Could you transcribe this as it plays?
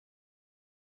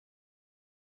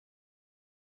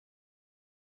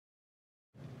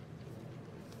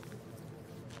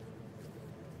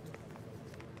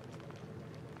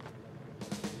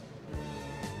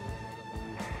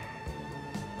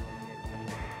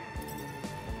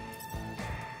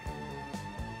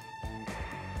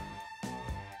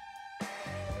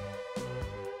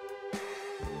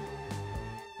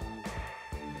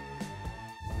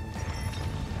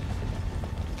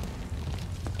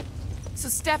So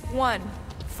step 1,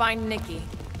 find Nikki.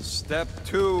 Step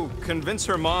 2, convince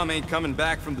her mom ain't coming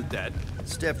back from the dead.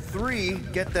 Step 3,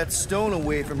 get that stone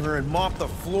away from her and mop the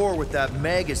floor with that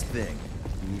Magus thing.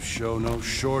 You show no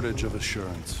shortage of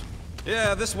assurance.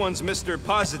 Yeah, this one's Mr.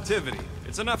 Positivity.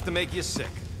 It's enough to make you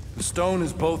sick. The stone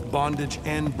is both bondage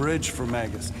and bridge for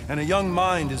Magus, and a young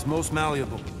mind is most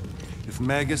malleable. If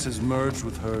Magus is merged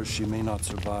with hers, she may not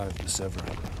survive the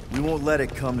severing. We won't let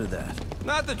it come to that.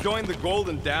 Not to join the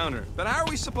Golden Downer, but how are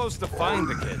we supposed to find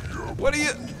the kid? What are you...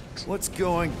 What's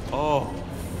going... Oh,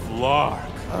 Flark.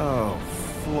 Oh,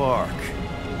 Flark.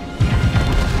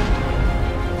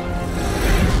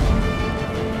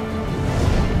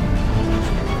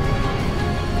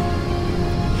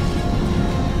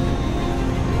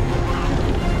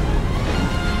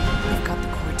 We've got the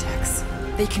Cortex.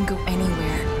 They can go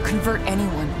anywhere, convert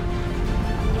anyone.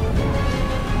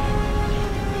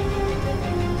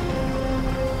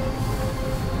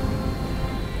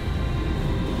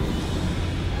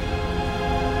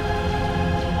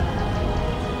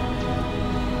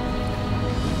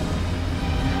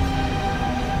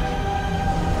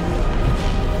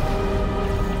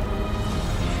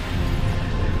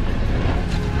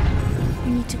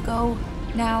 Go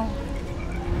now.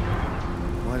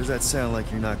 Why does that sound like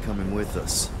you're not coming with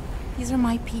us? These are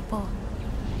my people.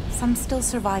 Some still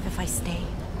survive if I stay.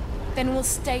 Then we'll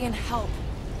stay and help.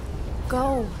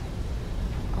 Go.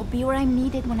 I'll be where I'm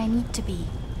needed when I need to be.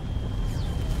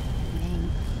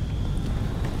 Ming.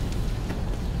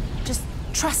 Just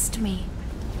trust me.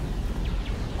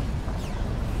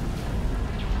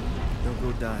 Don't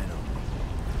go dying on me.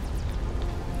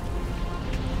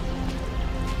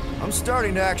 I'm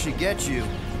starting to actually get you.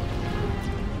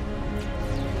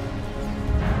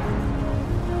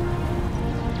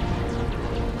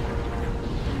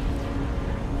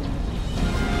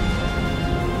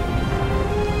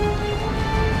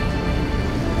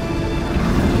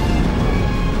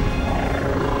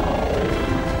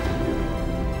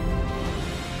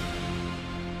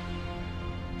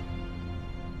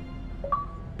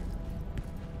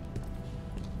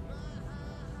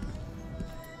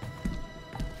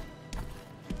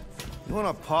 You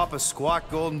wanna pop a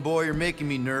squat, golden boy? You're making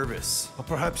me nervous. Or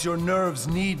perhaps your nerves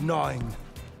need gnawing.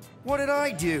 What did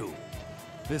I do?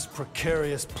 This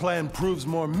precarious plan proves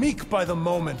more meek by the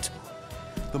moment.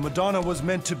 The Madonna was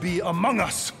meant to be among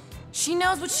us. She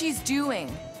knows what she's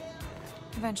doing.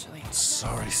 Eventually.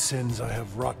 Sorry sins I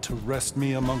have wrought to wrest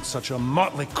me among such a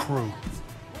motley crew.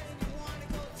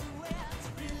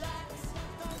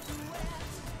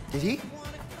 Did he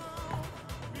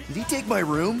take my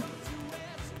room?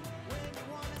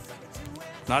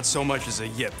 Not so much as a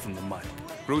yip from the mud.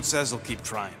 Groot says he'll keep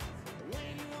trying.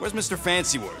 Where's Mr.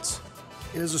 Fancy Words?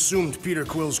 It is assumed Peter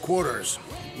Quill's quarters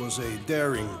was a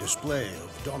daring display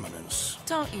of dominance.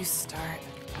 Don't you start.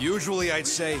 Usually I'd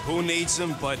say, who needs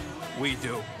him, but we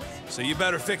do. So you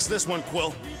better fix this one,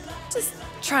 Quill. Just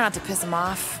try not to piss him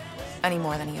off any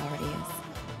more than he already is.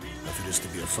 If it is to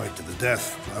be a fight to the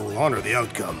death, I will honor the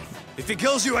outcome. If he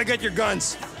kills you, I get your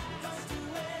guns.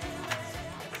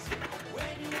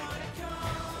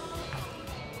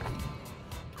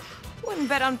 Wouldn't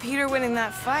bet on Peter winning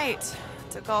that fight.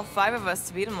 Took all 5 of us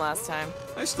to beat him last time.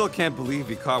 I still can't believe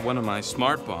he caught one of my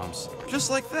smart bombs. Just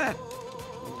like that.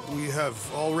 We have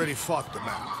already fought the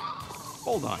man.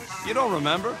 Hold on, you don't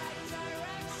remember?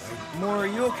 Moore, are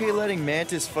you okay letting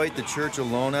Mantis fight the church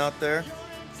alone out there?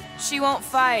 She won't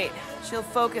fight. She'll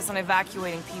focus on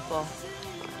evacuating people.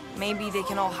 Maybe they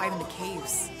can all hide in the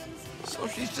caves. So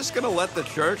she's just gonna let the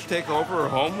church take over her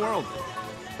homeworld?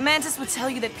 Mantis would tell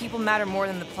you that people matter more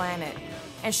than the planet.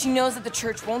 And she knows that the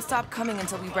church won't stop coming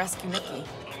until we rescue Nikki.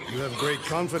 You have great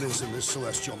confidence in this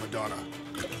celestial Madonna.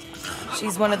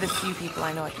 She's one of the few people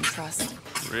I know I can trust.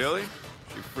 Really?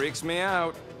 She freaks me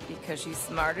out. Because she's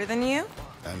smarter than you?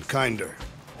 And kinder.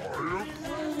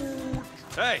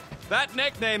 Hey, that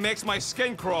nickname makes my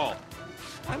skin crawl.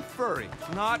 I'm furry,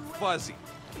 not fuzzy.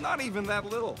 Not even that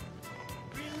little.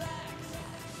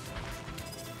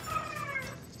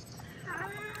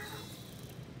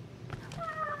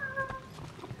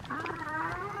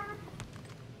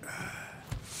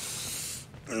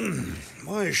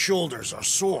 My shoulders are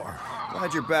sore.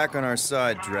 Glad you're back on our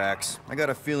side, Drax. I got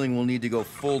a feeling we'll need to go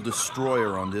full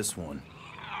destroyer on this one.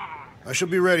 I shall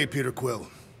be ready, Peter Quill.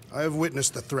 I have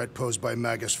witnessed the threat posed by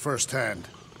Magus firsthand.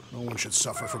 No one should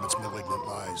suffer from its malignant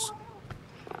lies.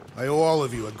 I owe all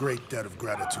of you a great debt of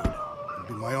gratitude. It would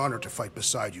be my honor to fight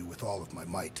beside you with all of my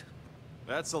might.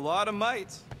 That's a lot of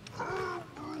might.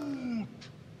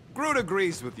 Groot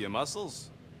agrees with you, Muscles.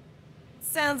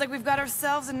 Sounds like we've got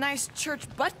ourselves a nice church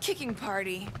butt-kicking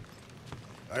party.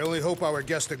 I only hope our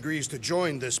guest agrees to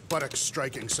join this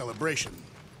buttocks-striking celebration.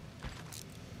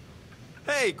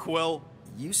 Hey, Quill.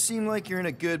 You seem like you're in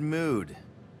a good mood.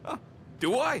 Huh,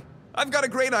 do I? I've got a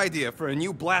great idea for a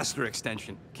new blaster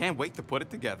extension. Can't wait to put it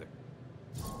together.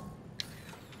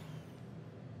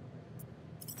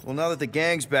 Well, now that the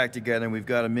gang's back together and we've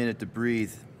got a minute to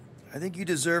breathe, I think you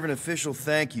deserve an official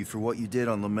thank you for what you did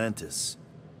on Lamentus.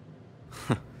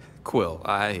 Quill,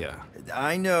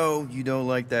 I know you don't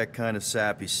like that kind of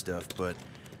sappy stuff, but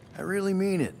I really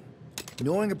mean it.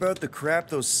 Knowing about the crap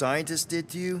those scientists did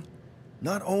to you,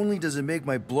 not only does it make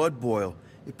my blood boil,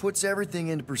 it puts everything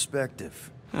into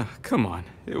perspective. Come on.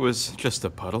 It was just a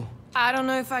puddle. I don't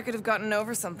know if I could have gotten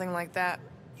over something like that.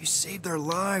 You saved our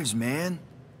lives, man.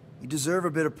 You deserve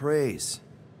a bit of praise.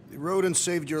 The rodents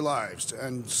saved your lives,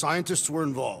 and scientists were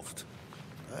involved.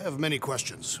 I have many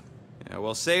questions. Yeah,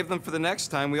 well, save them for the next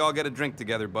time we all get a drink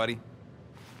together, buddy.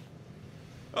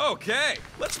 Okay,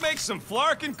 let's make some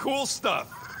flarkin' cool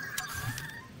stuff.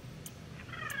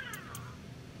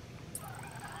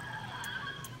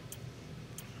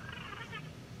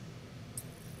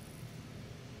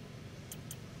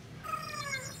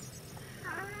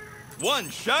 One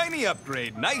shiny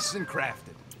upgrade, nice and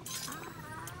crafted.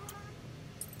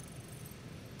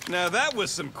 Now that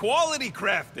was some quality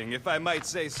crafting, if I might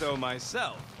say so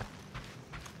myself.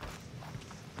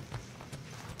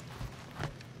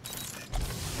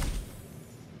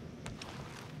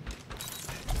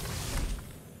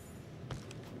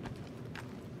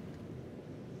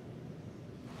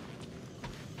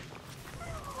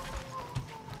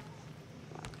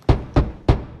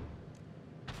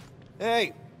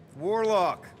 Hey,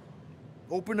 Warlock.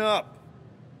 Open up.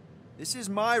 This is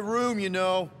my room, you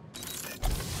know.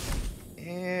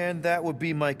 And that would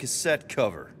be my cassette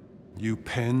cover. You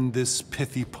penned this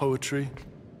pithy poetry?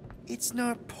 It's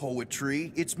not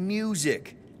poetry, it's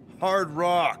music. Hard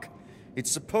rock.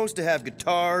 It's supposed to have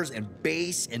guitars and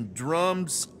bass and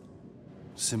drums.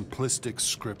 Simplistic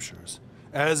scriptures,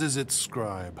 as is its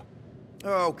scribe.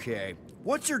 Okay.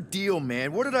 What's your deal,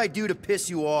 man? What did I do to piss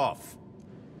you off?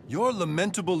 Your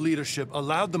lamentable leadership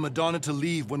allowed the Madonna to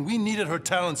leave when we needed her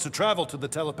talents to travel to the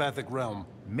telepathic realm.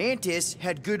 Mantis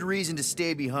had good reason to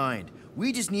stay behind.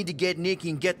 We just need to get Nikki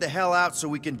and get the hell out so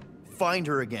we can find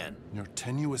her again. Your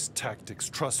tenuous tactics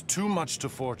trust too much to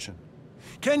fortune.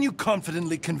 Can you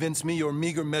confidently convince me your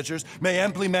meager measures may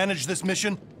amply manage this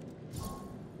mission?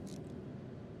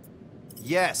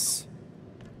 Yes.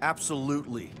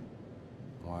 Absolutely.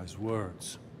 Wise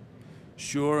words.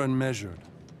 Sure and measured.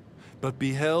 But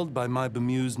beheld by my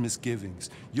bemused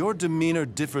misgivings, your demeanor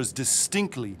differs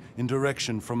distinctly in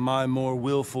direction from my more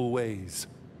willful ways.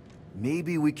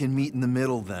 Maybe we can meet in the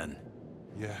middle then.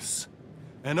 Yes.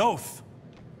 An oath!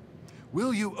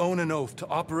 Will you own an oath to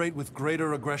operate with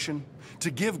greater aggression?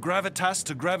 To give gravitas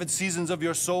to gravid seasons of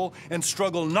your soul and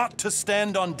struggle not to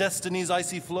stand on destiny's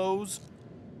icy flows?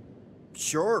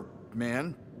 Sure,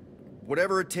 man.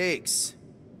 Whatever it takes.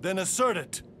 Then assert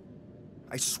it!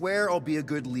 I swear I'll be a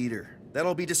good leader. That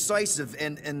I'll be decisive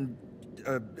and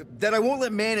that I won't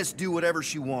let Mantis do whatever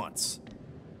she wants.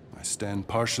 I stand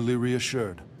partially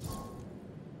reassured.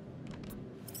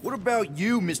 What about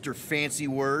you, Mr. Fancy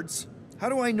Words? How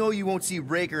do I know you won't see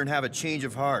Raker and have a change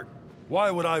of heart? Why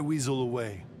would I weasel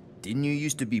away? Didn't you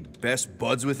used to be best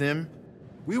buds with him?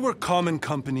 We were common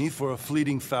company for a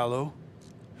fleeting fallow,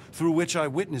 through which I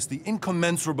witnessed the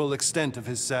incommensurable extent of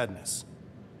his sadness.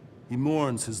 He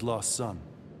mourns his lost son.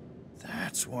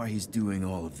 That's why he's doing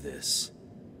all of this.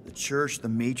 The church, the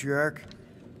matriarch?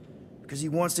 Because he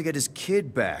wants to get his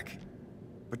kid back.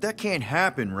 But that can't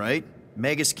happen, right?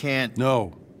 Magus can't...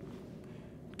 No.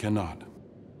 Cannot.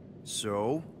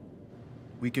 So?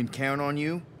 We can count on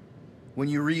you? When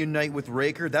you reunite with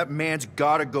Raker, that man's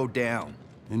gotta go down.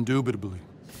 Indubitably.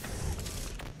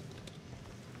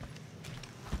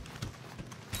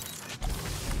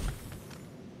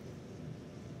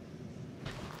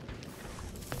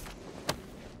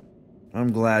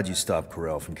 I'm glad you stopped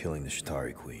Corel from killing the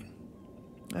Shatari Queen.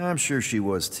 I'm sure she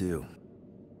was too.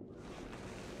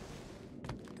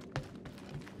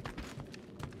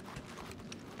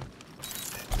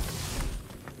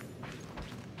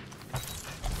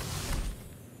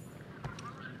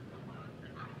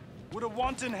 Would a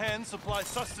wanton hand supply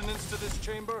sustenance to this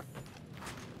chamber?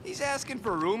 He's asking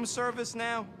for room service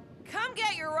now? Come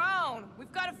get your own.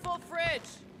 We've got a full fridge.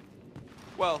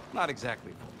 Well, not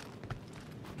exactly full.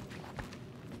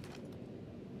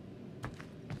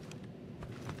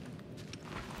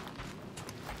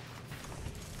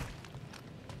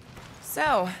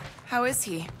 So, how is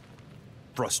he?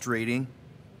 Frustrating.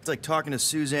 It's like talking to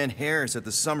Suzanne Harris at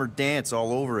the summer dance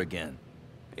all over again.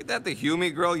 Ain't that the Hume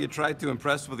girl you tried to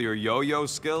impress with your yo-yo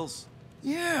skills?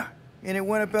 Yeah, and it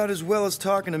went about as well as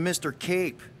talking to Mr.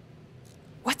 Cape.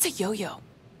 What's a yo-yo?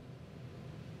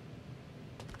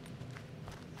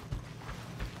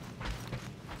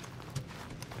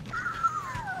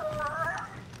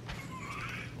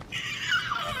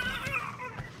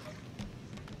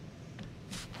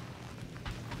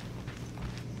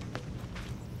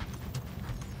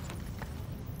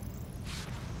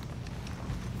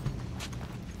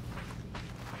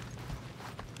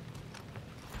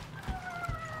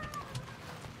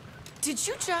 Did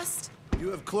you just... You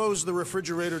have closed the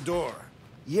refrigerator door.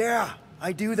 Yeah,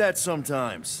 I do that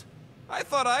sometimes. I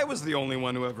thought I was the only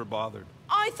one who ever bothered.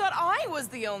 I thought I was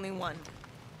the only one.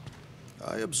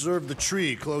 I observed the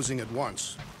tree closing at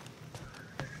once.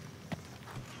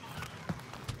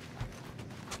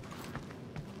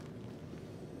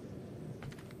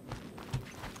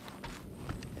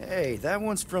 Hey, that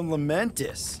one's from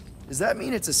Lamentis. Does that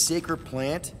mean it's a sacred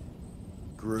plant?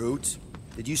 Groot,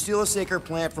 did you steal a sacred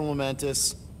plant from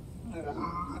Lamentis?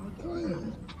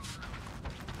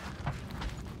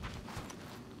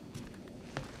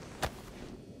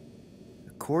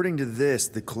 According to this,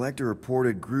 the Collector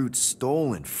reported Groot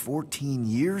stolen 14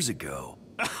 years ago.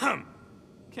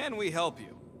 Can we help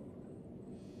you?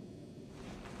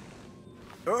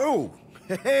 Oh,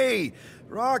 hey,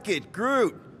 Rocket,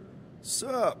 Groot.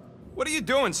 Sup? What are you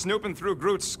doing snooping through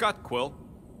Groot's scut, Quill?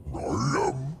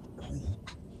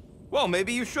 Well,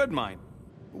 maybe you should mind.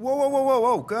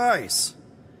 Whoa, guys.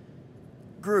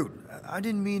 Groot, I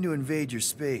didn't mean to invade your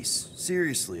space.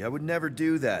 Seriously, I would never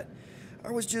do that.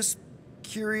 I was just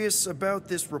curious about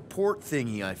this report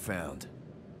thingy I found.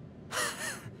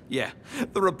 Yeah,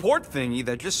 the report thingy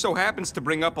that just so happens to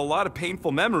bring up a lot of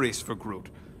painful memories for Groot.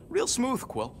 Real smooth,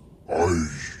 Quill. I am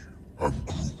Groot.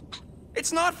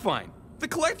 It's not fine. The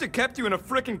Collector kept you in a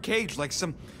frickin' cage like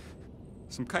some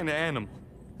kind of animal.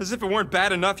 As if it weren't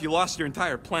bad enough you lost your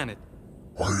entire planet.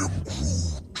 I am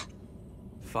Groot.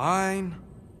 Fine.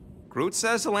 Groot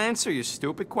says he'll answer your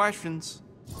stupid questions.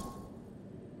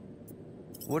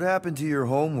 What happened to your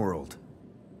homeworld?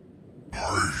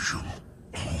 I am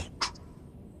Groot.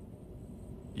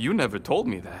 You never told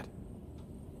me that.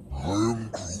 I am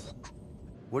Groot.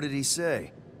 What did he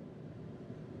say?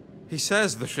 He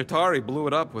says the Shatari blew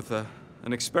it up with an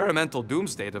experimental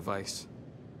doomsday device.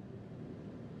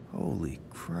 Holy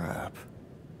crap.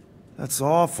 That's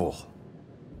awful.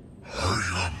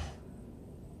 I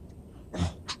am Groot.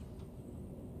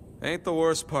 Ain't the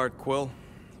worst part, Quill.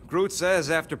 Groot says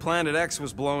after Planet X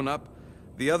was blown up,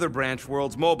 the other branch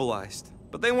worlds mobilized.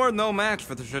 But they weren't no match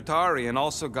for the Shatari and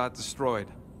also got destroyed.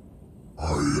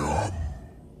 I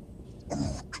am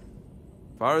Groot.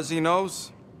 Far as he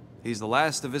knows, he's the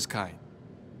last of his kind.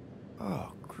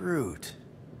 Oh, Groot.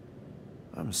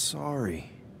 I'm sorry.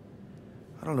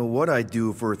 I don't know what I'd do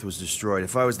if Earth was destroyed,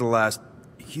 if I was the last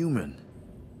human.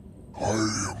 I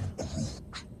am Groot.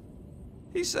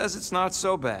 He says it's not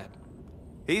so bad.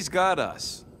 He's got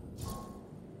us.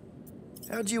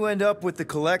 How'd you end up with the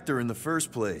Collector in the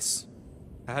first place?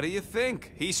 How do you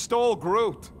think? He stole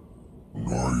Groot. I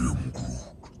am Groot.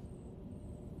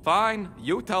 Fine,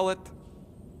 you tell it.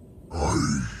 I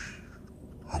am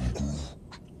Groot.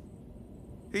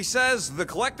 He says the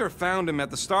Collector found him at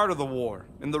the start of the war,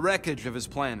 in the wreckage of his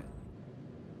planet.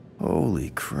 Holy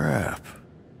crap.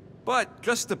 But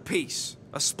just a piece,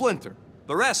 a splinter.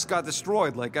 The rest got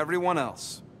destroyed like everyone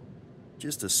else.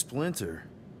 Just a splinter?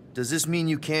 Does this mean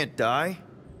you can't die?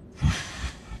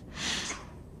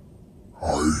 I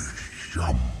am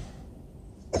Groot.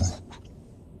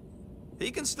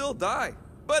 He can still die,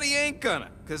 but he ain't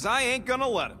gonna, 'cause I ain't gonna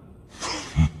let him.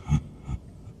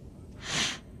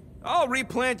 I'll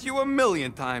replant you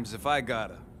 1,000,000 times if I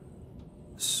gotta.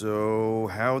 So,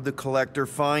 how'd the Collector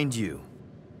find you?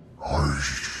 I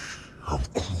am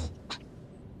Groot.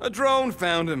 A drone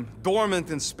found him, dormant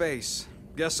in space.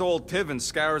 Guess old Tiven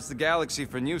scours the galaxy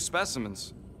for new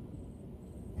specimens.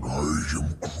 I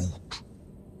am Groot.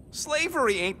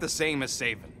 Slavery ain't the same as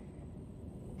saving.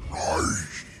 I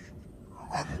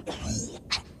am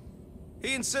Groot.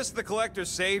 He insists the Collector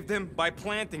saved him by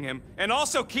planting him, and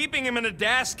also keeping him in a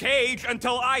das cage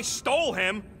until I stole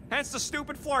him, hence the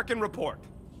stupid Flarkin report.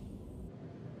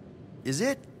 Is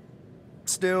it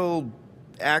still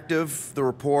active, the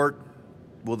report?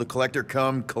 Will the Collector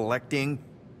come collecting?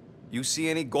 You see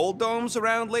any gold domes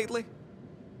around lately?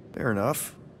 Fair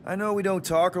enough. I know we don't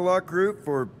talk a lot, Groot,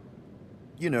 for,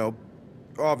 you know,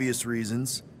 obvious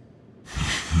reasons.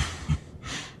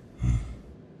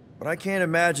 But I can't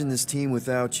imagine this team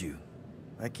without you.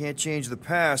 I can't change the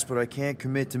past, but I can't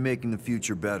commit to making the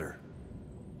future better.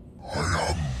 I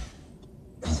am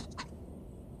Groot.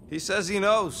 He says he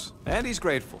knows, and he's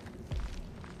grateful.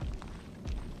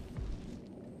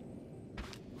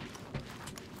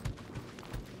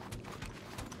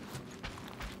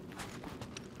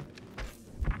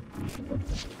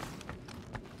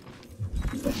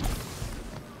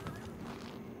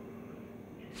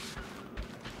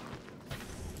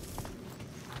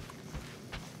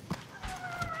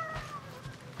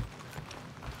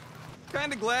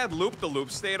 Kinda glad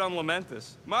Loop-the-Loop stayed on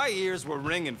Lamentus. My ears were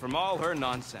ringing from all her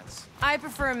nonsense. I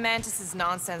prefer Mantis's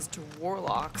nonsense to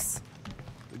Warlock's.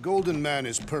 The Golden Man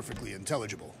is perfectly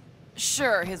intelligible.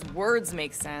 Sure, his words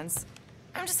make sense.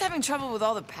 I'm just having trouble with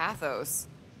all the pathos.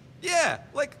 Yeah,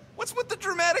 like, what's with the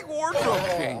dramatic wardrobe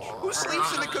change? Who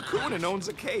sleeps in a cocoon and owns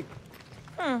a cape?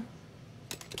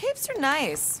 Capes are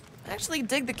nice. I actually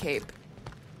dig the cape.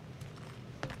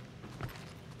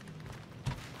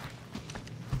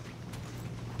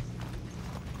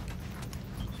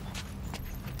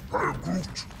 Hey,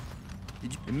 Groot.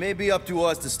 It may be up to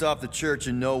us to stop the church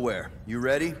in nowhere. You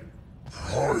ready?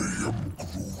 I am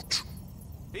Groot.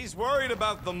 He's worried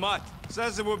about the mutt.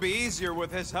 Says it would be easier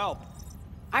with his help.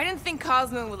 I didn't think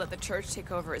Cosmo would let the church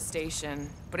take over his station,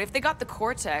 but if they got the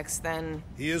Cortex, then...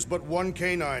 He is but one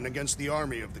canine against the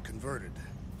army of the converted.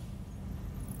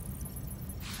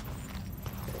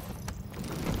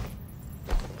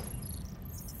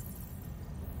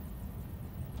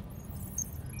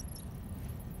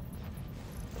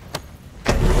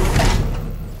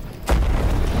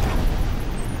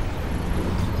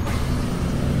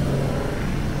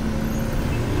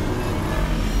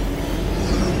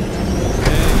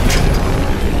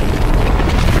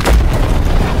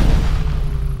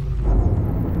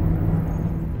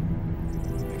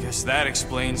 That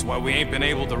explains why we ain't been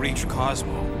able to reach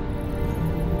Cosmo.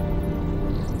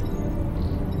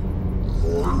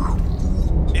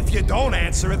 If you don't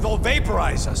answer it, they'll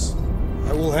vaporize us.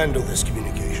 I will handle this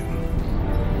communication.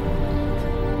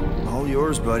 All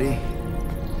yours, buddy.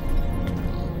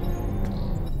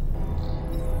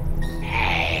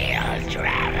 Hail,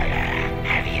 traveler.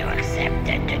 Have you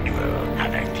accepted the truth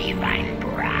of a divine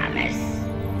promise?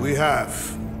 We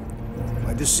have.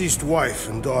 My deceased wife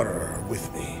and daughter are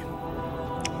with me.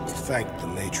 Thank the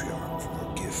matriarch for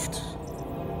her gift.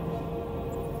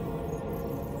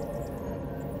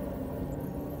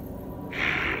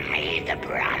 May the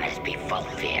promise be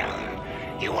fulfilled.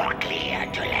 You are clear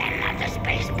to land at the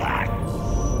spaceport.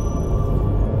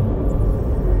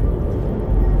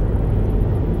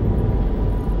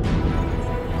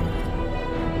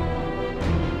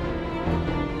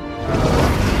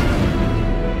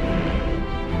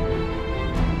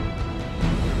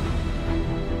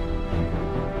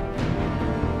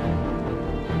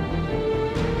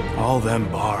 All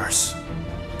them bars.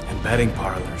 And betting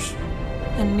parlors.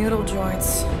 And noodle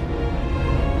joints.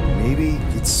 Maybe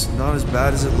it's not as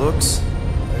bad as it looks.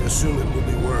 I assume it will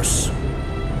be worse.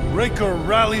 Raker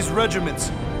rallies regiments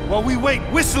while we wait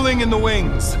whistling in the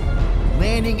wings.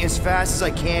 Landing as fast as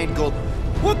I can, Gold.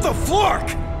 What the flark?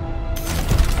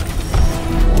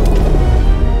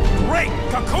 Great!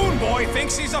 Cocoon Boy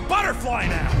thinks he's a butterfly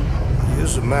now! He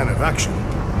is a man of action.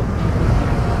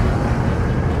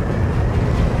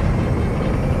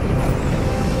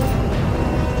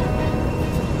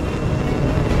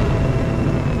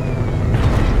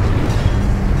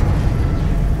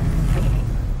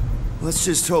 Let's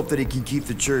just hope that he can keep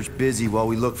the church busy while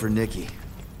we look for Nikki.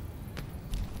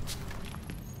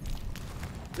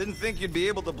 Didn't think you'd be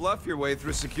able to bluff your way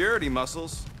through security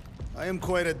muscles. I am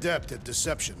quite adept at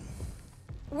deception.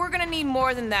 We're gonna need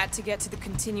more than that to get to the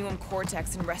Continuum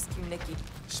Cortex and rescue Nikki.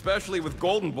 Especially with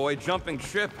Golden Boy jumping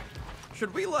ship.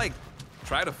 Should we, like,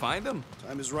 try to find him?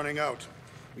 Time is running out.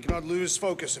 We cannot lose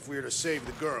focus if we are to save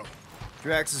the girl.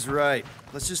 Drax is right.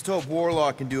 Let's just hope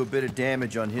Warlock can do a bit of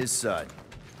damage on his side.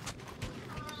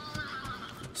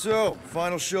 So,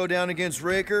 final showdown against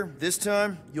Raker. This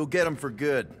time, you'll get him for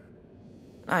good.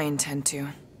 I intend to.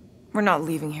 We're not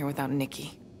leaving here without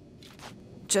Nikki.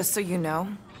 Just so you know,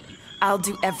 I'll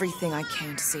do everything I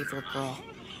can to save your girl.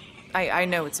 I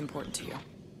know it's important to you.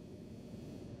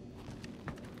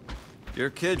 Your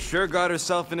kid sure got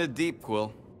herself in a deep,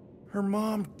 Quill. Her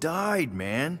mom died,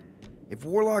 man. If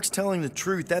Warlock's telling the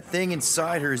truth, that thing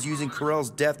inside her is using Corell's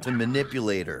death to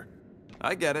manipulate her.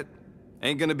 I get it.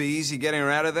 Ain't gonna be easy getting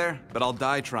her out of there, but I'll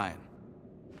die trying.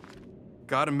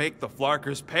 Gotta make the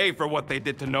Flarkers pay for what they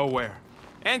did to Nowhere.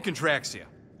 And Contraxia.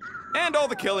 And all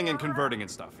the killing and converting and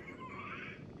stuff.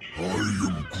 I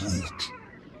am Groot.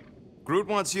 Groot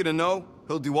wants you to know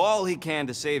he'll do all he can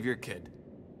to save your kid.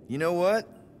 You know what?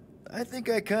 I think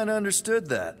I kinda understood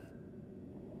that.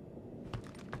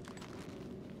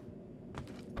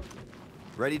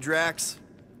 Ready, Drax?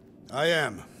 I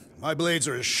am. My blades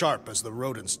are as sharp as the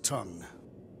rodent's tongue.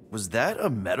 Was that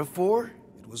a metaphor?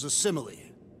 It was a simile.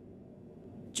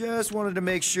 Just wanted to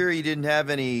make sure you didn't have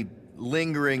any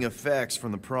lingering effects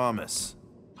from the promise.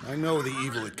 I know the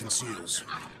evil it conceals.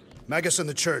 Magus and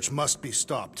the Church must be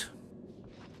stopped.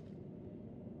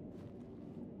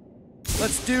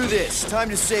 Let's do this. Time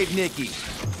to save Nikki.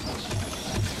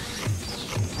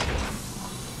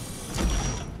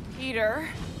 Peter.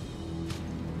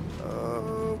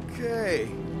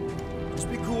 Okay. Just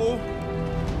be cool.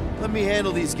 Let me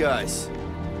handle these guys.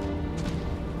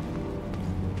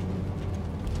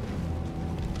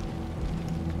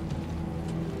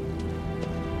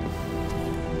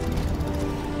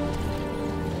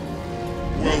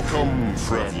 Welcome,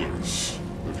 travelers.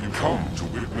 Have you come to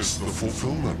witness the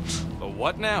fulfillment? The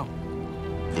what now?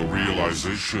 The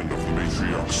realization of the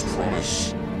Matriarch's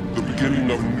promise. The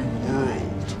beginning of a new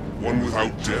world. One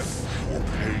without death, or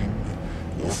pain,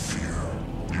 or fear.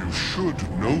 You should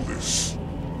know this.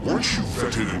 Weren't you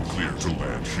vetted and cleared to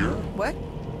land here? What?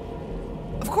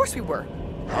 Of course we were.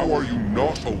 How are you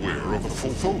not aware of the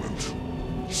fulfillment?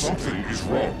 Something is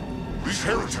wrong. These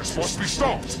heretics must be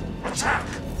stopped. Attack!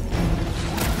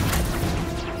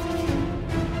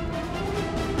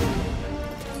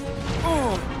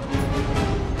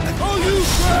 Oh, you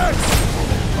brats!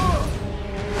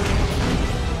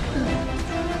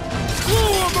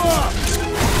 Blow them up!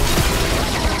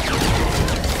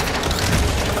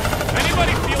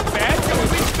 Anybody feel bad till we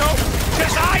reach though?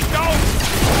 'Cause I don't!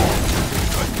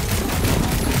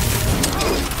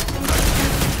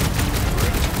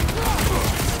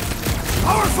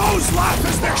 Our foes laugh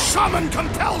as their shaman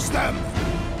compels them!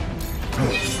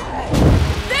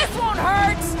 This won't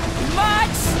hurt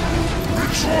much!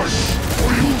 Rejoice,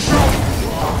 or you shall...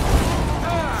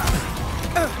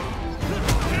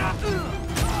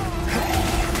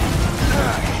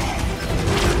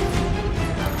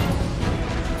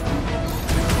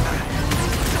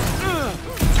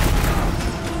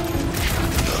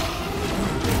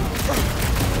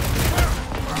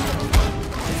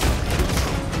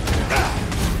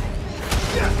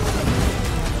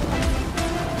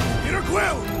 Peter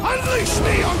Quill, unleash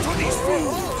me onto these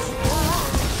fools!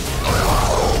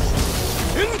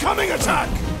 Incoming attack!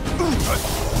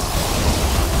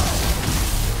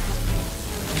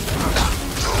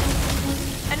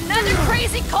 Another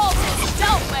crazy cultist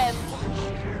dealt with!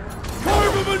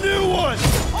 Carve him a new one!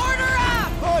 Order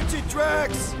up! Punch it,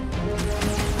 Drax!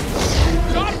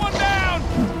 Got one down!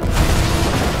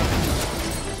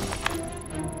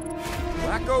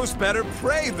 Wacko's better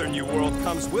pray their new world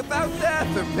comes without death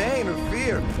or pain or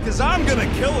fear. 'Cause I'm gonna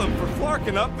kill them for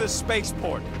flarking up this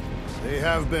spaceport. They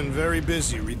have been very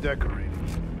busy redecorating.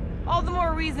 All the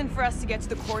more reason for us to get to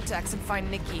the Cortex and find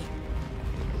Nikki.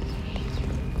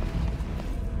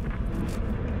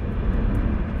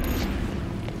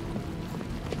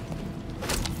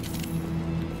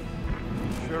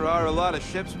 Sure are a lot of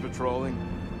ships patrolling.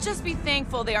 Just be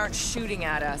thankful they aren't shooting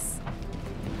at us.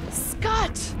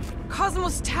 Scott!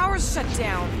 Cosmos Tower's shut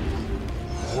down.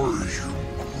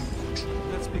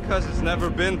 That's because it's never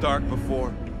been dark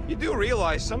before. You do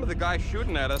realize some of the guys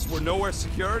shooting at us were nowhere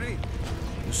security?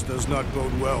 This does not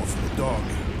bode well for the dog.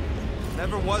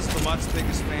 Never was Lamott's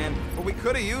biggest fan, but we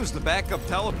could have used the backup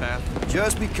telepath.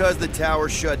 Just because the tower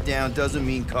shut down doesn't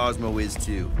mean Cosmo is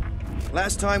too.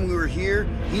 Last time we were here,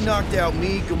 he knocked out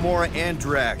me, Gamora, and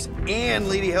Drax, and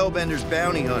Lady Hellbender's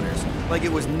bounty hunters, like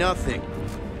it was nothing.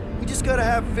 We just gotta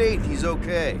have faith he's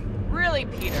okay. Really,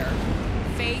 Peter?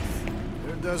 Faith?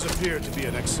 There does appear to be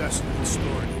an accessory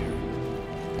stored here.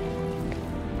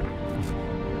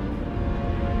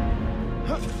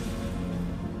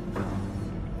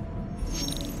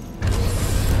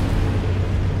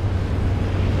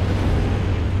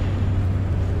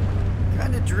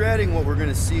 Kinda dreading what we're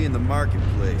gonna see in the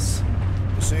marketplace.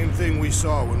 The same thing we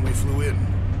saw when we flew in.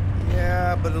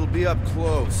 Yeah, but it'll be up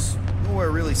close.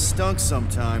 Nowhere really stunk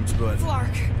sometimes, but...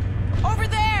 Flark! Over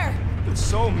there! There's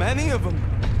so many of them.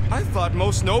 I thought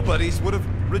most nobodies would have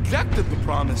rejected the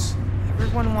promise.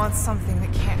 Everyone wants something they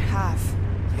can't have.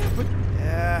 Yeah, but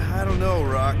Yeah, I don't know,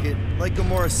 Rocket. Like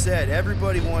Gamora said,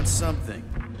 everybody wants something.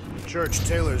 The Church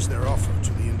tailors their offer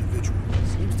to the individual.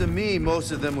 Seems to me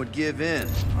most of them would give in.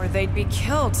 Or they'd be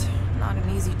killed. Not an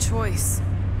easy choice.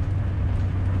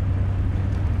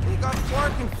 they got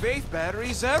Flark and Faith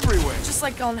batteries everywhere. Just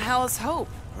like on Hal's Hope.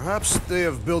 Perhaps they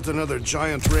have built another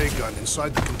giant ray gun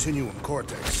inside the Continuum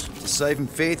Cortex. To siphon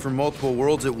Faith from multiple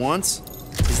worlds at once?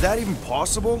 Is that even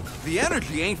possible? The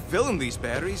energy ain't filling these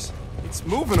batteries. It's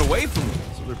moving away from them.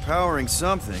 So they're powering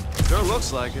something. Sure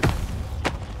looks like it.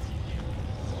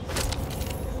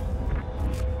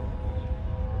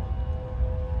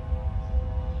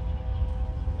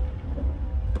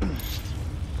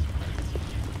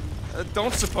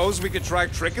 don't suppose we could try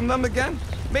tricking them again?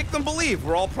 Make them believe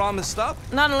we're all promised up?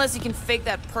 Not unless you can fake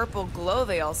that purple glow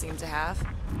they all seem to have.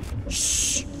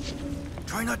 Shh!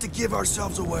 Try not to give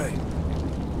ourselves away.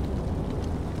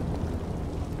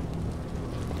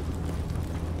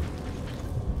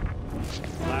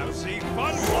 Lousy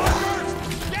fun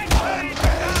blockers! Get ready to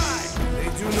die! They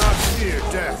do not fear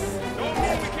death. Don't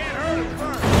mean we can't hurt them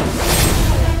first.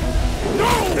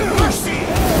 No mercy!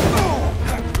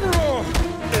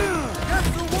 Guess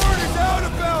the word is out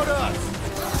about us!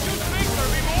 You'd think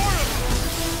there'd be more of them.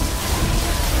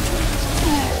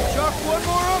 Chuck one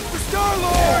more up for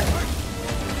Star-Lord!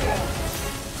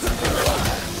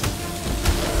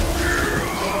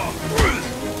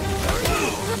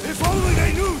 If only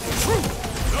they knew the truth!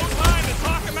 No time to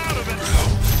talk him out of it.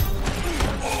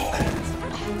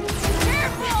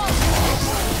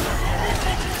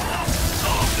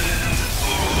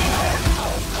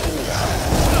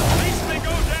 At least they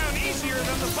go down easier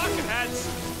than the bucketheads.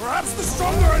 Perhaps the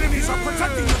stronger enemies are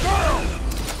protecting the girl!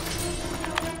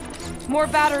 More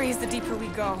batteries the deeper we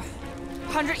go.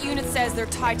 100 units says they're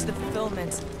tied to the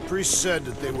fulfillment. Priest said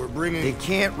that they were bringing... They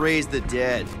can't raise the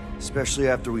dead, especially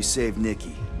after we save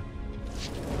Nikki.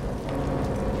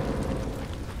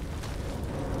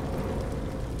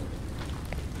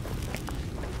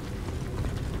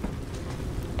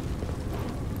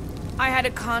 I had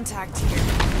a contact here.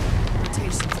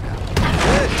 Rotations ago.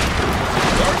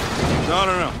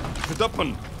 No.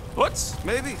 Kaduppin. What's?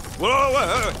 Maybe?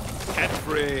 Whoa. Cat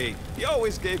free. He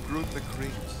always gave Groot the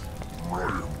creeps.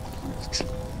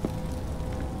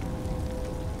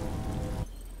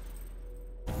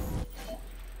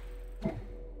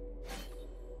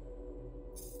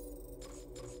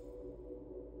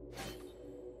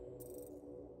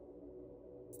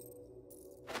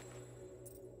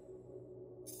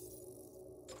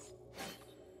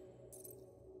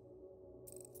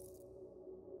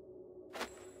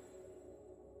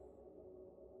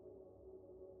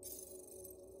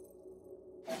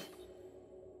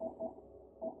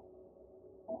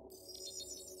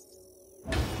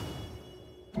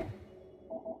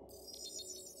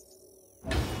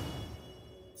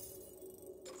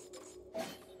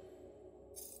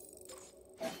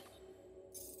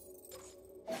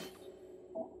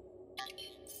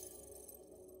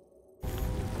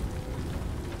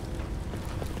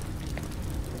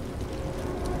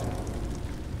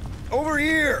 Over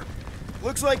here!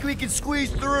 Looks like we can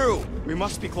squeeze through. We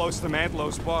must be close to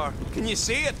Mantlo's bar. Can you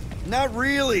see it? Not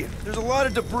really. There's a lot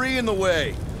of debris in the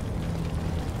way.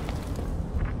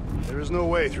 There is no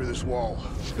way through this wall.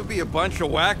 Could be a bunch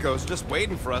of wackos just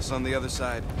waiting for us on the other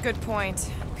side. Good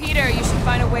point. Peter, you should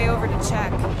find a way over to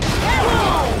check. Peter!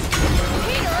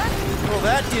 Well,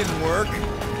 that didn't work.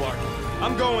 Clark,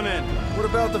 I'm going in. What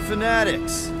about the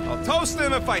fanatics? I'll toast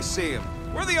them if I see them.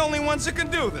 We're the only ones that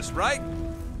can do this, right?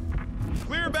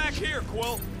 Clear back here,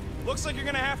 Quill. Looks like you're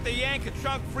gonna have to yank a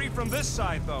chunk free from this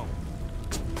side, though.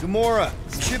 Gamora,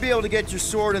 you should be able to get your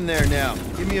sword in there now.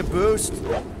 Give me a boost.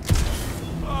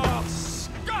 Oh,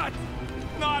 Scott!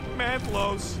 Not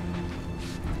Mantlo's.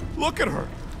 Look at her.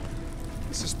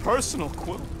 This is personal,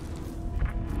 Quill.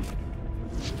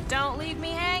 Don't leave me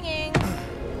hanging.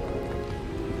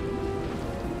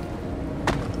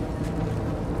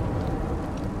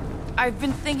 I've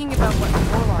been thinking about what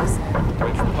Warlock said.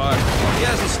 Which part? He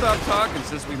hasn't stopped talking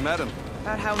since we met him.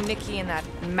 About how Nikki and that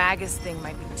Magus thing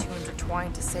might be too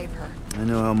intertwined to save her. I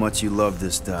know how much you love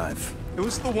this dive. It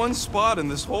was the one spot in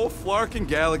this whole Flarkin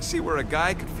galaxy where a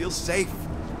guy could feel safe.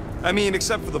 I mean,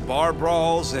 except for the bar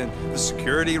brawls and the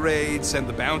security raids and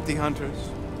the bounty hunters.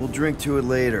 We'll drink to it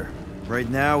later. Right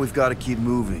now, we've got to keep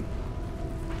moving.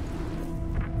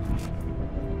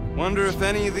 Wonder if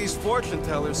any of these fortune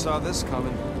tellers saw this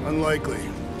coming. Unlikely.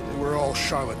 They were all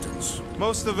charlatans.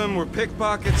 Most of them were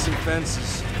pickpockets and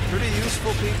fences. Pretty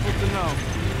useful people to know.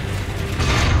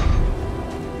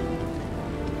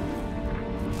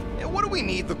 Yeah, what do we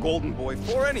need the Golden Boy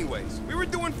for anyways? We were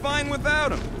doing fine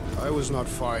without him. I was not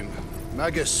fine.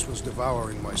 Magus was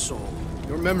devouring my soul.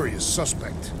 Your memory is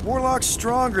suspect. Warlock's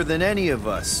stronger than any of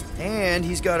us, and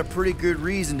he's got a pretty good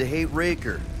reason to hate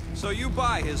Raker. So you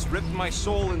buy his ripped my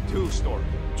soul in two story.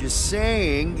 Just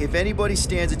saying, if anybody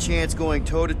stands a chance going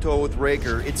toe-to-toe with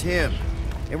Raker, it's him.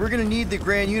 And we're gonna need the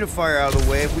Grand Unifier out of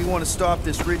the way if we want to stop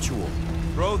this ritual.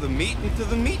 Throw the meat into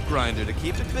the meat grinder to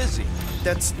keep it busy.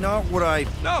 That's not what I...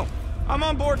 No, I'm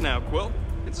on board now, Quill.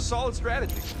 It's a solid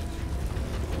strategy.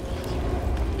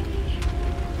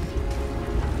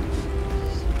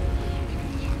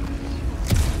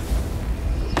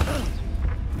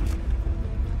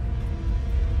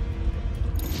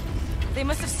 They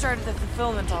must have started the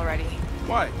fulfillment already.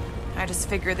 Why? I just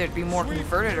figured there'd be more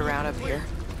converted around up here.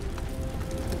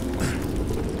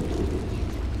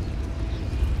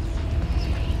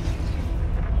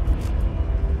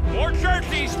 More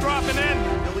churchies dropping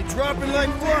in! They'll be dropping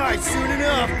like flies soon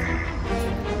enough!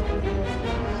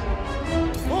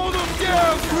 Hold them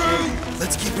down, crew!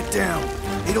 Let's keep it down.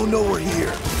 They don't know we're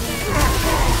here.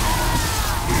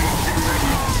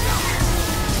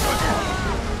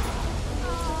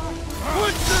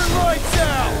 Put their lights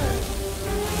out!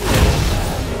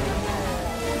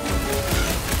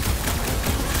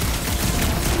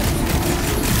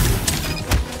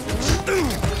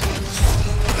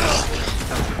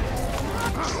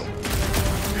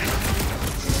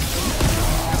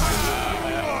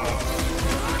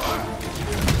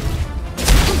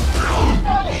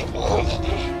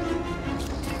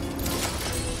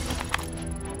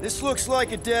 This looks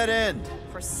like a dead end.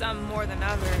 For some more than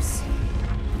others.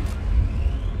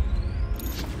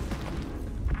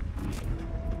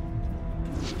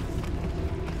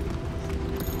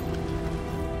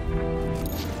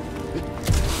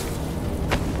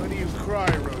 Why do you cry,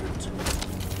 rodent?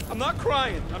 I'm not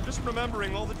crying. I'm just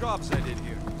remembering all the jobs I did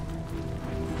here.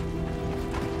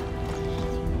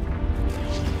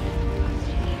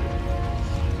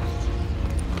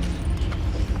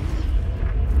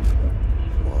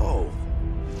 Whoa.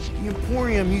 The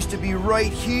Emporium used to be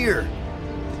right here.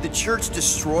 Did the church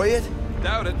destroy it?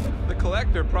 Doubt it. The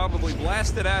Collector probably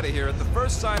blasted out of here at the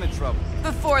first sign of trouble.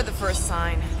 Before the first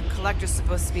sign, the Collector's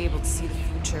supposed to be able to see the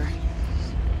future.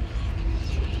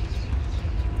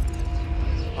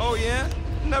 Oh yeah?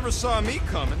 Never saw me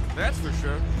coming, that's for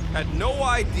sure. Had no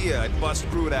idea I'd bust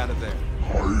Groot out of there.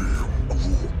 I am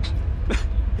Groot.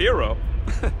 Hero?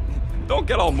 Don't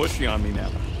get all mushy on me now.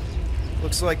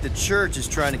 Looks like the church is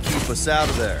trying to keep us out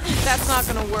of there. That's not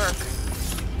gonna work.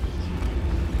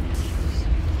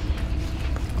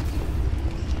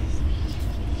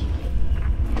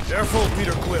 Careful,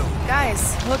 Peter Quill.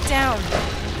 Guys, look down.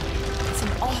 It's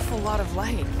an awful lot of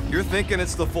light. You're thinking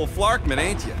it's the full Flarkman,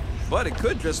 ain't you? But it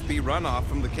could just be runoff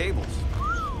from the cables.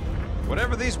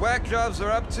 Whatever these whack jobs are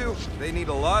up to, they need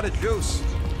a lot of juice.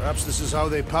 Perhaps this is how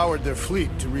they powered their fleet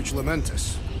to reach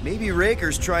Lamentus. Maybe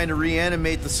Raker's trying to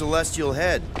reanimate the Celestial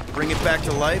Head. Bring it back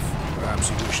to life? Perhaps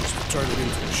he wishes to turn it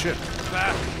into a ship.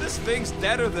 Ah, this thing's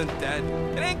deader than dead.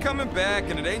 It ain't coming back,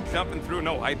 and it ain't jumping through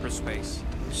no hyperspace.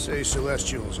 Say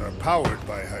Celestials are powered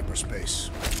by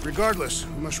hyperspace. Regardless,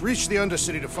 we must reach the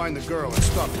Undercity to find the girl and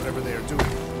stop whatever they are doing.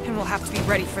 And we'll have to be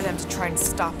ready for them to try and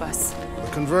stop us. The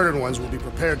converted ones will be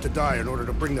prepared to die in order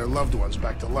to bring their loved ones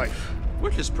back to life.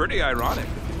 Which is pretty ironic,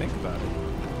 if you think about it.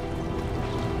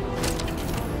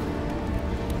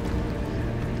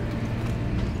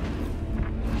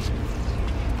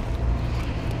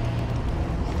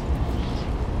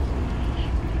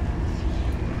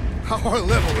 Our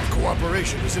level of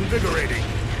cooperation is invigorating.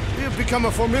 We have become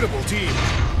a formidable team.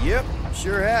 Yep,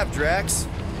 sure have, Drax.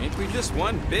 Ain't we just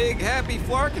one big, happy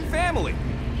Flarkin family?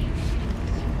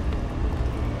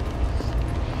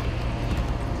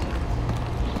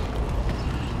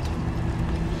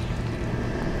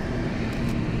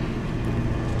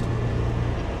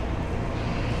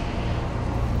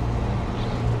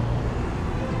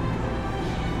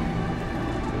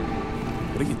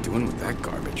 What are you doing with that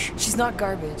garbage? She's not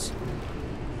garbage.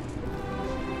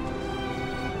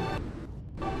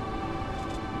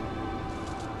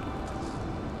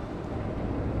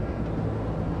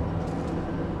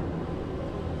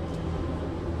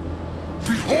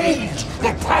 Behold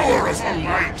the power of the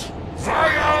light!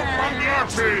 Via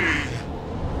Magnati!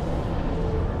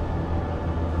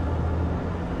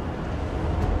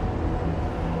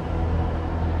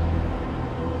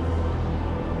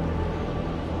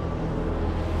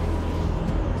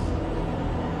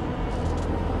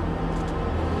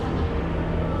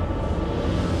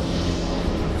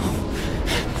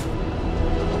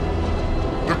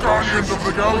 The Guardians of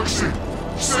the Galaxy!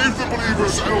 Save the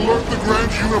believers and alert the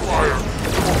Grand Unifier!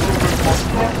 The movement must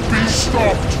not be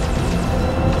stopped!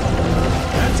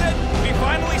 That's it! We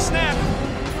finally snapped!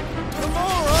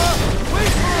 Gamora!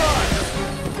 Wait for us!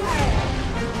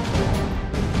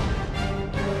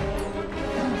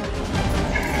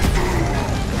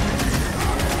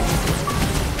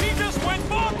 He just went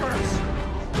bonkers!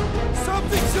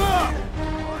 Something's up!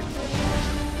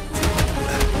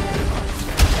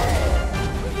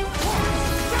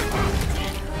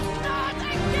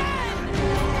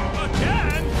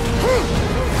 Again?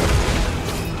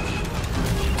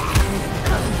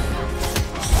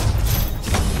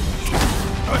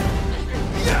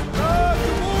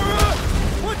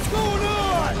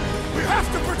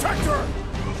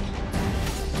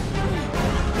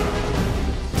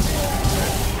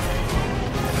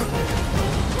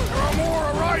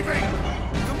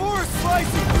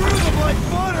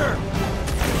 like butter!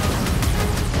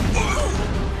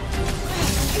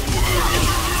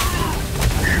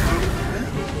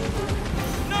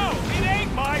 No, it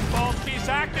ain't my fault he's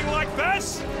acting like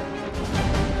this!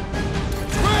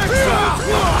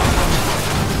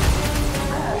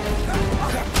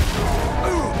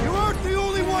 You aren't the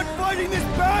only one fighting this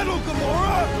battle,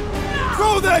 Gamora!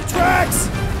 Throw that, Drax!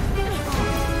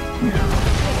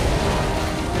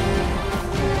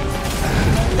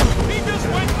 He just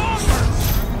went bonkers!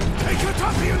 A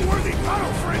Katapian-worthy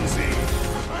battle frenzy!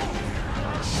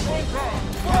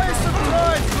 Fire some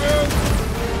time, Drew!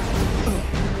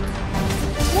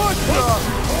 What the?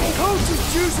 Coach is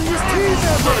juicing his team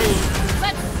members!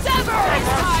 Let's sever his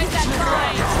ties that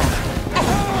bind!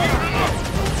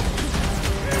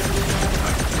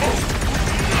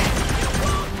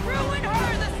 Won't ruin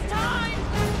her this time!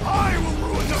 I will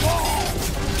ruin them all!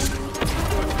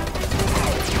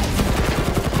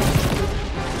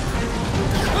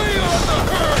 Lay on the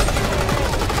hurt!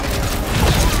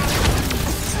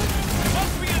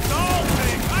 Must be a doll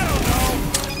thing, I don't know.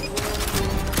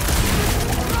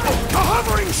 The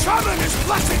hovering shaman is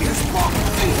blessing his book!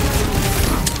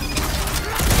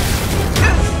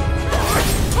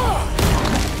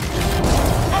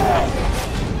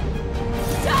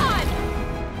 Done!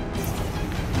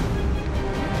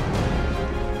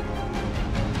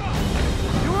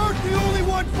 You aren't the only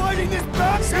one fighting this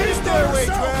battle! Stay there, way,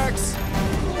 Drax!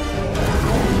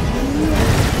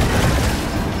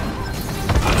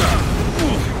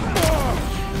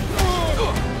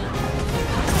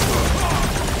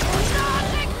 Not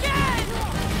again!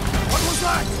 What was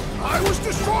that? I was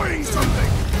destroying something!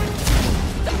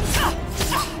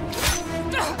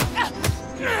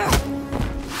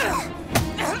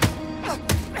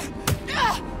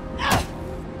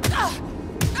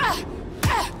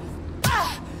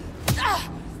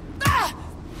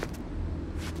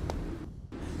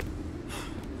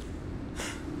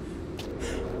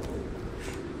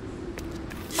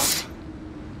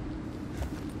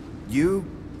 You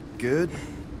good?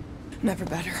 Never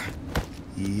better.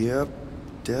 Yep,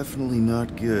 definitely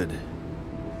not good.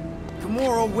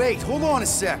 Gamora, wait, hold on a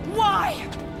sec. Why?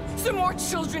 So more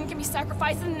children can be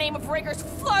sacrificed in the name of Raker's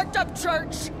flarked up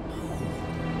church?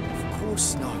 Of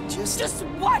course not, Just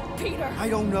what, Peter? I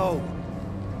don't know.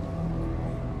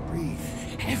 Breathe.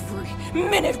 Every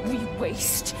minute we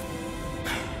waste.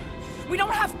 We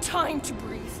don't have time to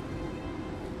breathe.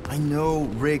 I know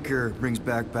Raker brings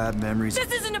back bad memories.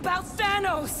 This isn't about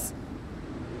Thanos.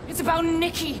 It's about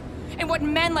Nikki and what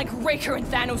men like Raker and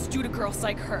Thanos do to girls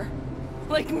like her.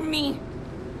 Like me.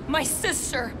 My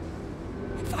sister.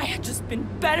 If I had just been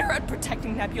better at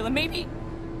protecting Nebula, maybe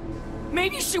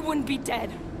she wouldn't be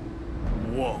dead.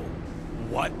 Whoa.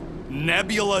 What?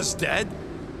 Nebula's dead?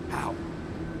 How?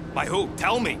 By who?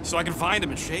 Tell me, so I can find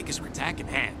him and shake his Kratak in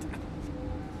hand.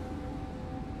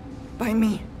 By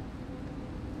me.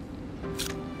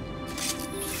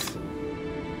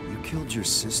 You killed your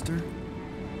sister?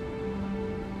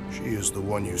 She is the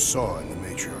one you saw in the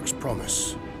Matriarch's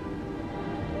promise.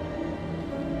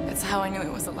 That's how I knew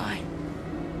it was a lie.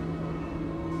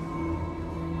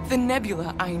 The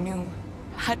Nebula I knew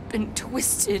had been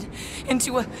twisted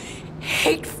into a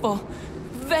hateful,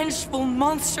 vengeful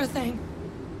monster thing.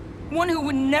 One who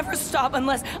would never stop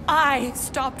unless I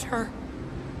stopped her.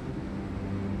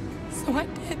 So I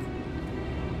did.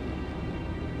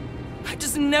 I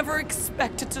just never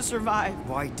expected to survive.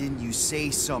 Why didn't you say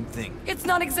something? It's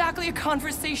not exactly a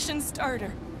conversation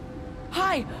starter.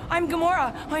 Hi, I'm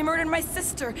Gamora. I murdered my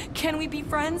sister. Can we be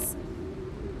friends?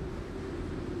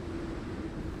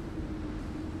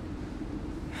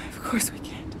 Of course we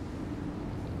can't.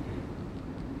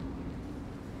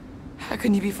 How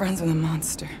can you be friends with a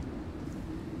monster?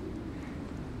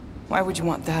 Why would you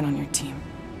want that on your team?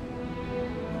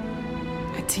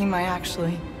 A team I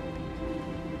actually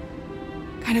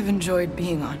kind of enjoyed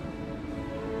being on,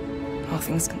 all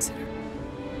things considered.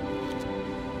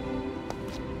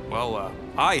 Well,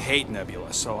 I hate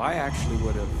Nebula, so I actually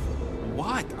would have...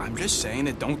 What? I'm just saying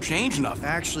it don't change nothing.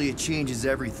 Actually, it changes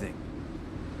everything.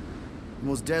 The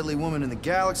most deadly woman in the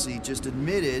galaxy just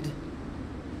admitted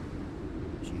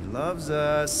she loves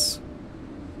us.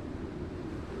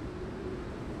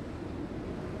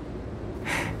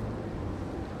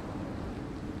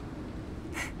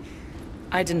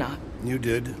 I did not. You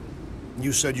did.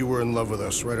 You said you were in love with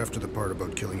us right after the part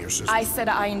about killing your sister. I said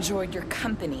I enjoyed your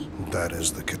company. That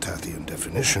is the Catathian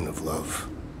definition of love.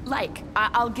 Like.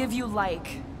 I'll give you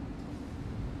like.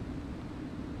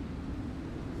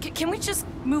 Can we just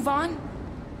move on?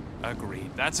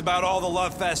 Agreed. That's about all the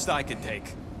love fest I could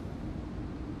take.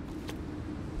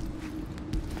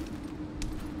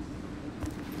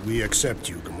 We accept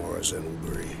you, Gamora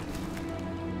Zenuburi.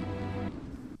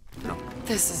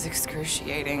 This is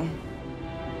excruciating.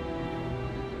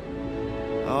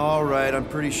 All right, I'm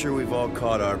pretty sure we've all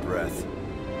caught our breath.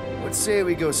 Let's say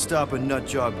we go stop a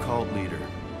nutjob cult leader.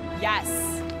 Yes.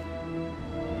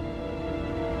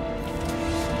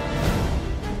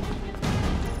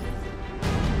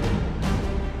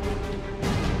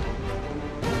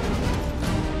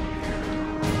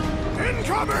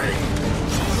 Incoming!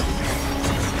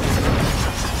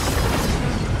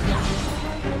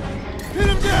 Hit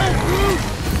him down, Groot!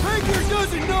 Baker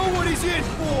doesn't know what he's in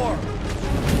for!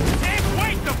 Can't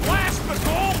wait to blast the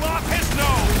gold off his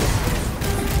nose!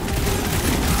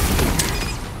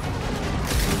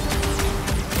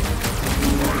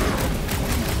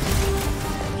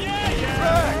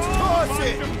 Toss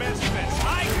it!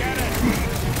 I get it!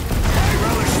 I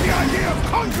relish the idea of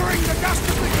conquering the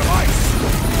dastardly device!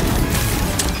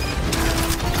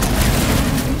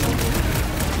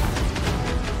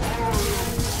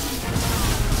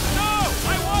 No!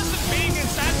 I wasn't being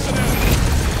insensitive!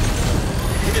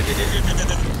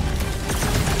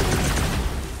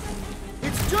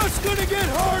 It's just gonna get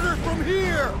harder from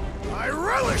here! I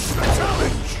relish the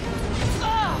challenge!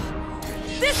 Ugh!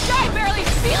 This guy barely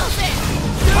feels it!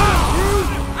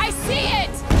 I see it!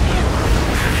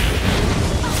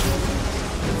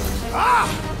 Ah!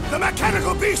 The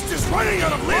mechanical beast is running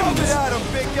out of limbs! Get at him,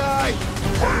 big guy!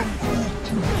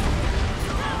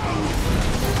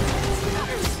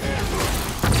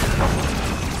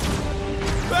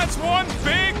 That's one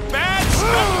big, bad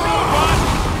stuff robot!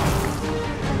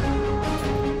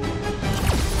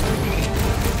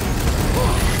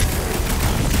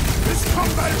 This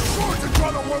combat is sure to draw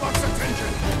the Warlock's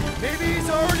attention! Maybe he's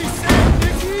already saved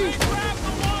Nikki?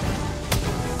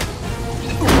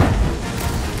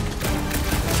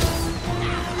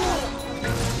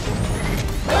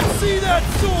 Let's see that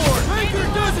sword! Baker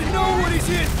doesn't know what he's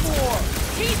in for!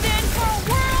 He's in for a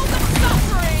world of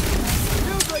suffering!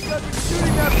 Feels like I've been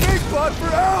shooting that big bot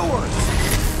for hours!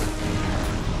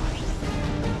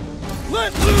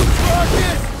 Let loose,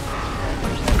 Rocket!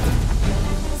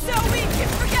 So we can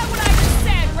forget what I just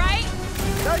said, right?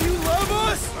 That you love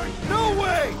us? No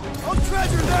way! I'll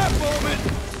treasure that moment!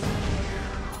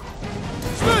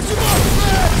 Smash him up,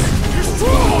 Max!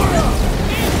 Destroy!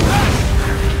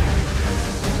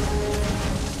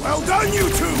 Well done, you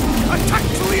two! A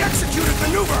tactfully executed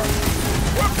maneuver!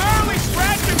 We're barely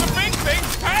scratching the big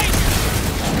thing's pace!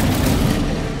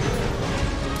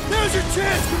 There's your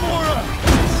chance, Gamora!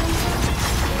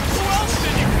 Who else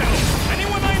did you kill?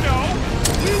 Anyone I know?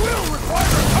 We will require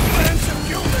a comprehensive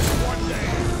kill list one day!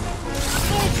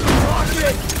 Soldier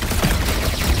Rocket!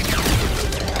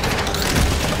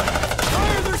 Why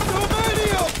are there so many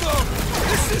of them?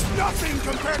 This is nothing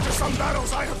compared to some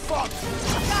battles I have fought!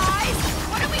 Guys,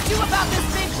 what do we do about this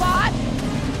big bot?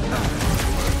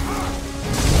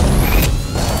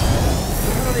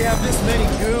 How do they have this many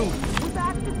goons? We're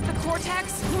back to the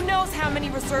Cortex? Who knows how many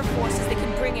reserve forces they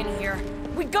can bring in here?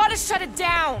 We gotta shut it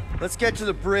down! Let's get to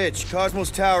the bridge.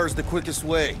 Cosmos Tower is the quickest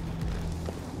way.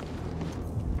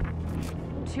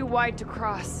 Too wide to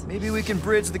cross. Maybe we can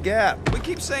bridge the gap. We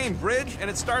keep saying bridge, and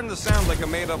it's starting to sound like a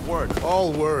made-up word.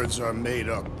 All words are made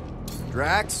up.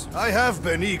 Drax? I have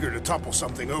been eager to topple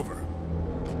something over.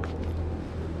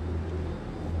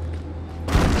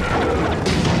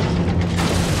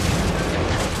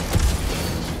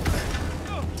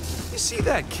 You see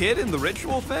that kid in the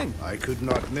ritual thing? I could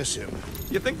not miss him.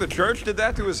 You think the church did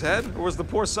that to his head, or was the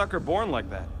poor sucker born like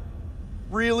that?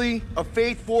 Really? A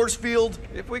faith force field?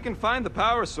 If we can find the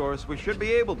power source, we should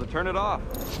be able to turn it off.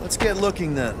 Let's get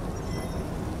looking then.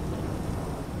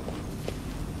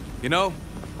 You know,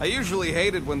 I usually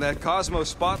hated when that Cosmos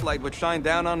spotlight would shine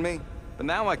down on me, but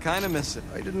now I kinda miss it.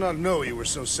 I did not know you were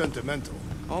so sentimental.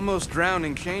 Almost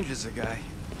drowning changes a guy.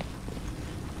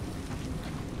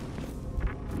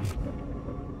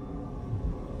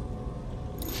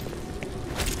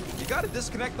 You gotta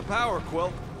disconnect the power,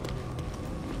 Quill.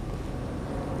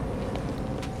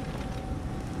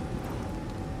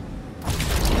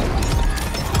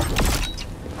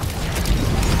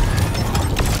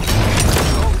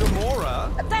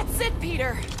 That's it,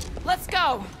 Peter! Let's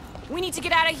go! We need to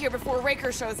get out of here before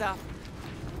Raker shows up.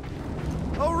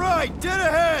 All right, dead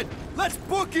ahead! Let's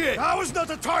book it! Now is not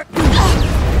the time!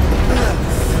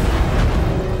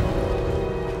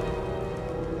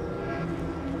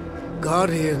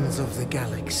 Guardians of the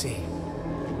Galaxy.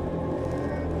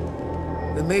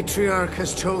 The Matriarch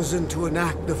has chosen to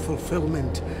enact the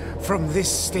fulfillment from this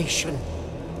station.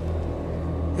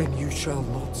 And you shall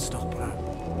not stop her.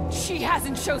 She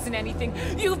hasn't chosen anything.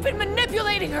 You've been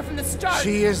manipulating her from the start.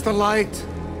 She is the light.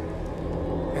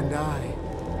 And I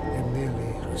am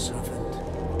merely her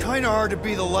servant. Kinda hard to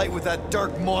be the light with that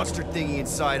dark monster thingy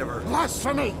inside of her.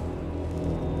 Blasphemy!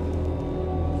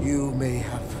 You may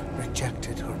have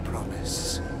rejected her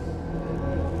promise,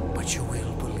 but you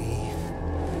will believe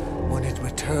when it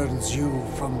returns you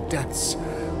from death's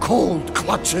cold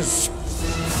clutches.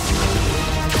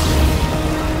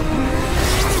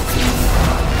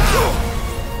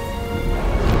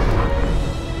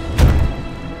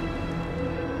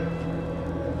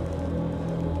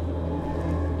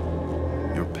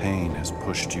 Your pain has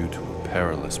pushed you to a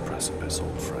perilous precipice,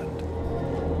 old friend.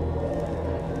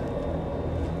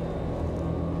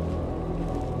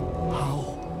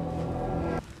 How?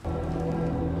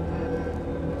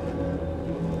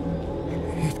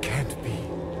 It can't be.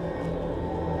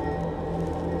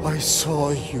 I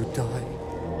saw you die.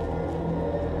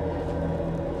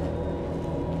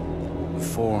 The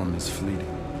form is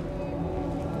fleeting,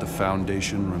 but the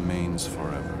foundation remains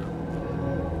forever.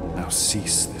 Now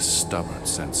cease this stubborn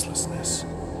senselessness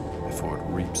before it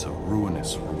reaps a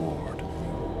ruinous reward.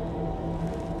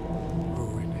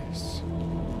 Ruinous.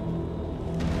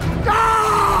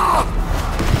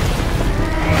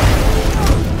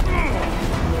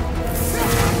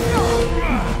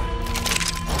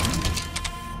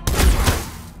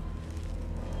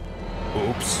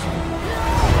 Oops.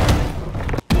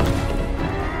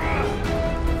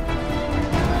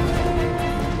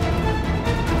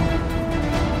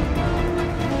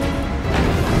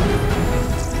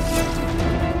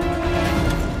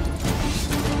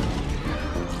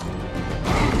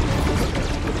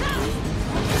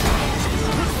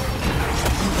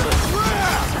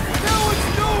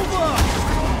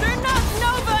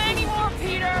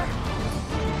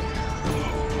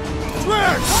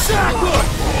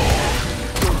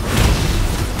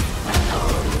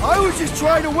 I was just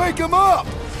trying to wake him up!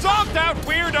 Zonked out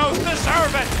weirdos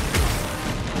deserve it!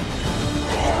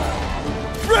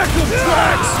 Wreck him,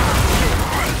 Drax!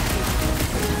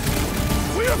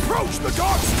 We approach the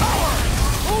God's Tower!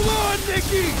 Hold on,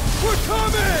 Nikki! We're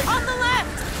coming! On the left!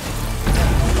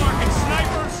 Fucking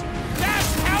snipers! Dash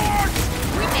cowards!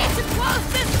 We need to close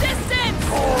this distance!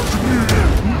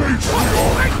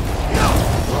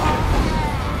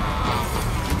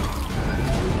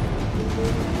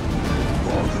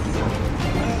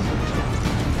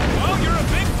 Well, you're a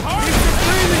big target!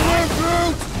 Breathing room,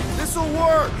 Groot! This'll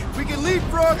work! We can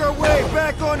leapfrog our way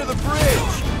back onto the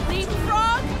bridge!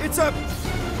 Leapfrog? It's a...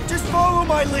 Just follow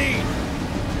my lead!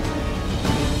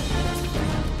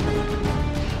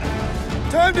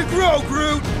 Time to grow,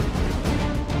 Groot!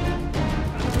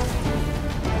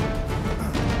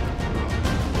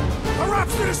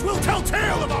 Perhaps this will tell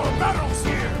tale of our battles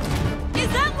here! Is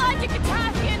that like a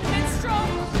Katafian minstrel?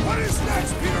 What is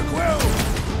next, Peter Quill?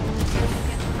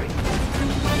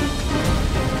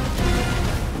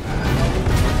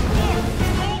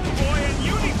 Golden Boy and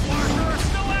Uniflarker are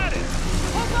still at it!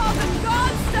 Hope all the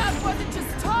god stuff wasn't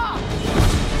just talk!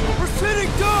 We're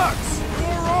sitting ducks!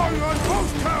 You're wrong on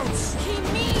both counts! He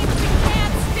means we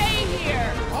can't stay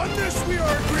here! On this we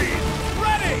are agreed!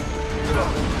 Ready!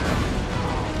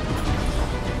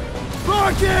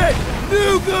 Rocket!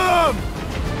 Nugum!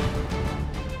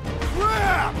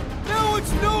 Crap! Now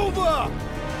it's Nova!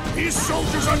 These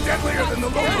soldiers are deadlier than the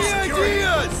local Any security!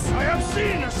 ideas? I have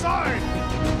seen a sign!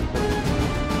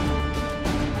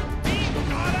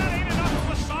 God, that ain't enough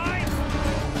of a sign!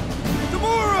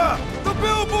 Gamora! The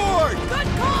billboard! Good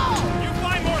call! You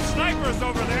find more snipers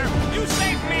over there, you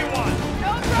save me one!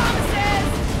 No promises!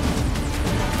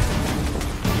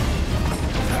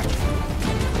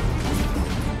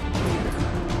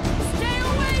 Stay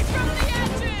away from the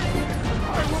edges!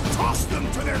 I will toss them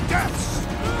to their deaths!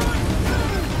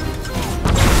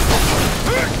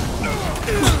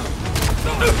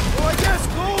 Well, I guess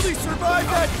Goldie survived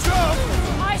that jump!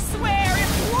 I swear,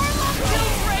 if Warlock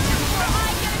kills Ranger before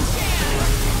I get a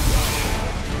chance...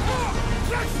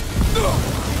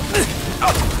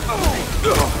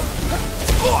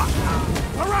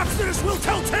 Perhaps this will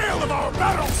tell tale of our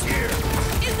battles here!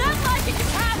 Is that like a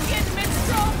Katafian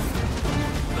minstrel?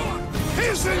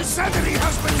 His insanity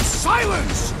has been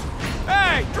silenced!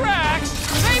 Hey, Drax!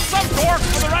 Save some dork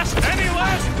for the rest! Any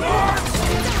last dorks?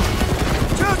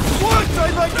 Just once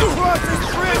I'd like to cross this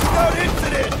bridge without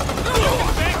incident!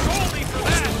 Thank Goldie for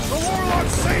that! The Warlock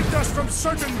saved us from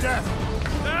certain death!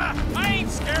 Ah, I ain't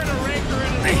scared of Raker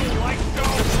and his little light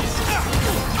ghost!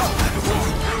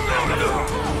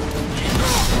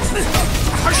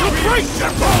 I shall break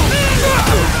their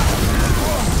bones!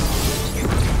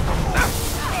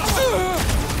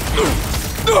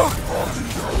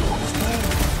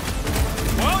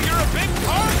 Well, you're a big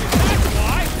target, that's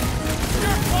why!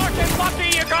 You're fucking lucky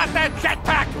you got get that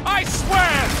jetpack! I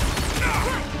swear!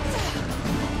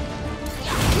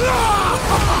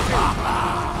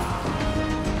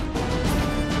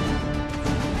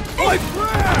 My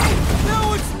friend!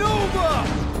 Now it's Nova!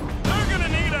 They're gonna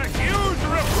need a huge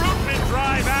recruitment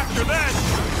drive after this!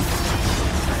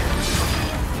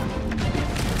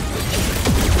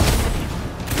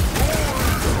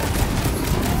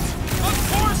 Of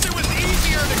course it was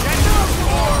easier to get to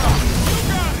before! You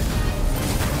got it!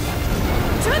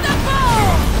 To the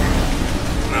ball!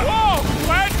 Whoa!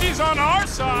 Glad she's on our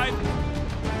side!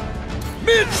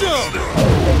 Mitchell!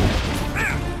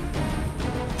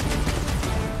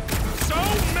 So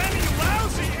many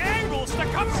lousy angles to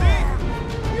come see!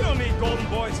 You don't need Golden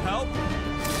Boy's help. Is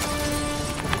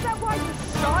that why you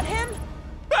shot him?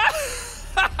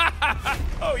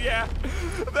 Oh yeah,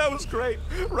 that was great.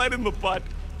 Right in the butt.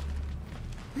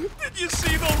 Did you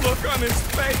see the look on his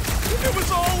face? It was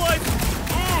all like,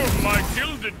 oh, my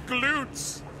gilded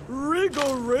glutes.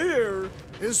 Rigor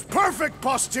his perfect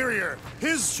posterior,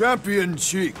 his Champion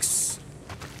cheeks.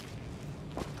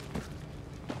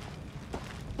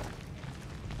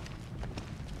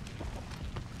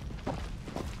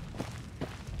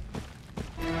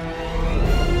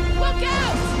 Look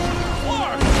out!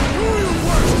 Clark!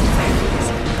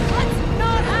 Let's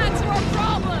not add to our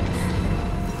problems!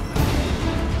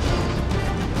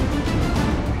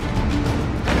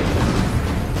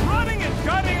 Running and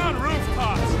gunning on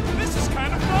rooftops. This is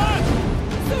kind of fun.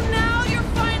 So now you're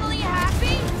finally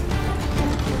happy?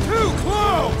 Too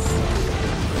close!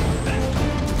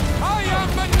 I am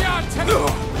Manyatta.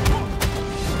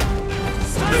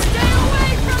 Stay away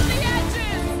from the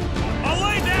edges! I'll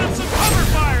lay down some cover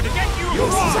fire to get you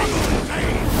across.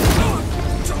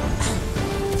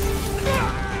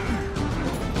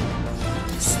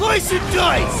 Slice and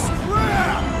dice!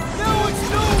 Crap! Now it's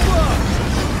Nova!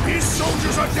 These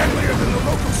soldiers are deadlier than the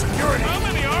local security. How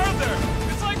many are there?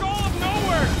 It's like all of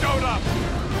nowhere showed up.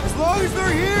 As long as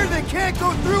they're here, they can't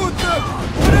go through with the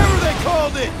whatever they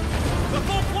called it! The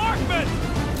full Flarkman.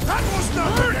 That was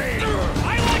not the name.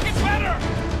 I like it better.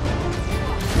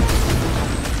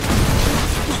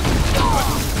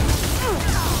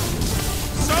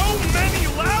 So many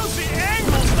lousy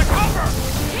angles to cover.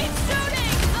 Keep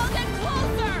shooting! I'll get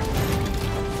closer!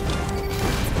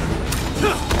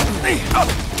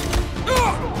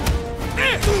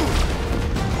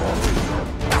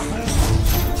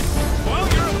 Well,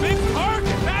 you're a big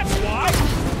target, that's why.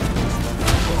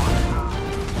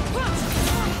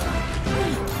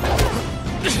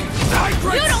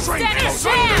 Hydrate You don't strength stand a is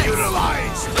chance!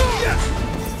 underutilized.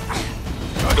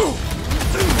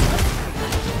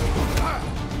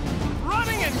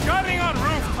 Running and gunning on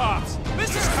rooftops.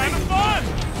 This is kind of fun.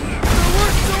 There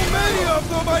weren't so many of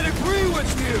them, I'd agree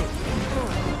with you!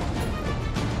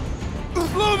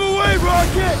 Blow them away,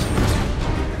 Rocket!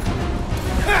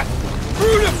 Ha!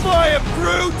 Brutify him,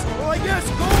 Groot! Well, I guess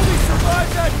Goldie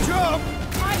survived that jump!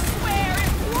 I swear,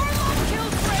 if Warlock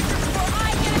kills Breaker before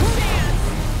I get a chance!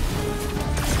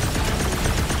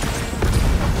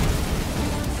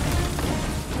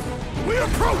 We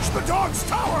approach the dog's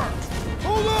tower.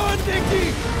 Hold on,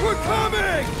 Nicky! We're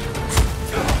coming!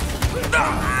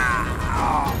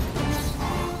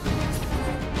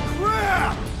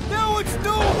 Crap! Now it's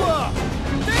Nova!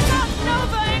 They're not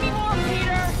Nova anymore,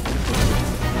 Peter!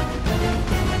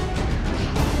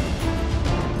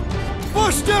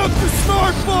 Pushed out the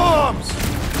smart bombs!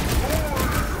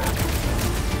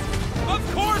 Of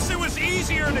course it was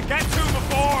easier to get to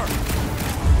before.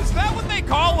 Is that what they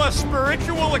call a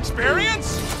spiritual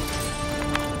experience?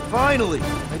 Finally!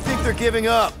 I think they're giving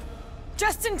up.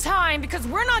 Just in time, because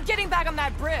we're not getting back on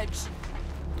that bridge.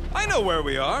 I know where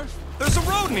we are. There's a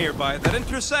road nearby that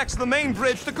intersects the main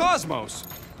bridge to Cosmos.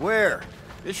 Where?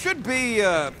 It should be,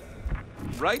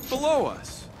 right below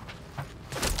us.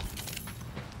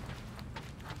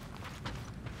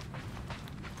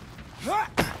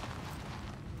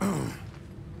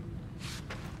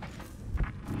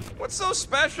 What's so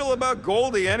special about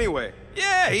Goldie anyway?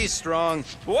 Yeah, he's strong,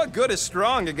 but what good is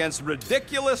strong against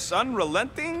ridiculous,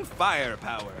 unrelenting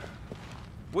firepower?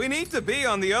 We need to be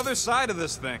on the other side of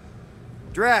this thing.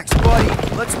 Drax, buddy,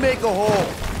 let's make a hole.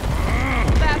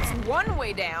 That's one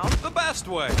way down. The best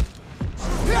way.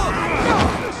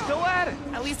 They're still at it.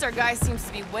 At least our guy seems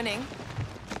to be winning.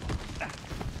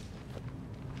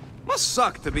 Must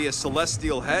suck to be a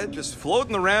celestial head, just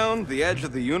floating around the edge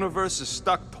of the universe's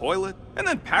stuck toilet. And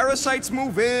then parasites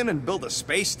move in and build a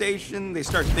space station. They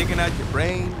start digging out your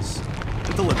brains.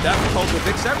 Until a death cult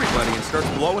evicts everybody and starts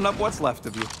blowing up what's left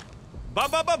of you.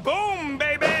 Ba-ba-ba-boom,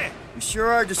 baby! We sure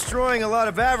are destroying a lot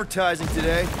of advertising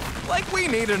today. Like we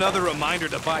need another reminder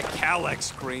to buy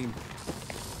Calex cream.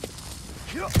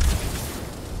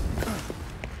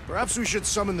 Perhaps we should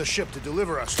summon the ship to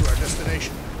deliver us to our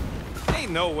destination.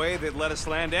 Ain't no way they'd let us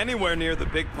land anywhere near the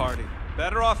big party.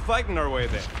 Better off fighting our way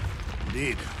there.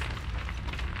 Indeed.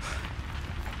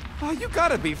 Oh, you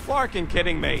gotta be flarkin'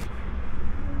 kidding me.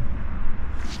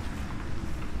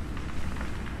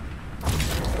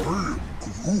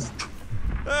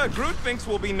 Groot thinks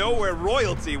we'll be nowhere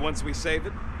royalty once we save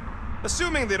it.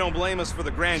 Assuming they don't blame us for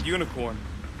the Grand Unicorn.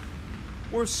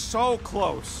 We're so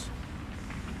close.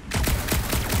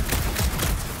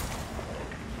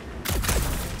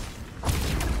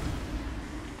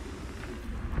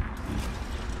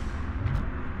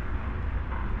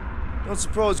 Don't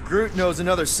suppose Groot knows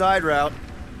another side route.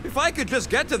 If I could just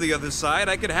get to the other side,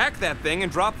 I could hack that thing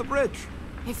and drop the bridge.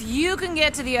 If you can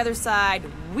get to the other side,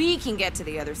 we can get to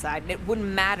the other side, and it wouldn't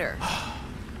matter.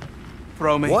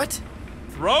 Throw me. What?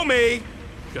 Throw me!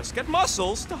 Just get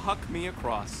muscles to huck me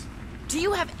across. Do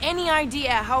you have any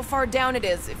idea how far down it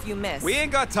is if you miss? We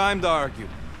ain't got time to argue.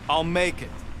 I'll make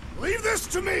it. Leave this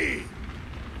to me!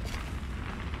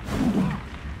 You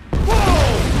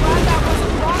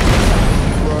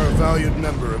are a valued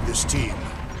member of this team,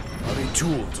 not a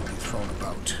tool to be thrown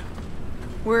about.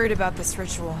 Worried about this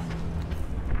ritual.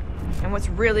 And what's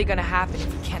really gonna happen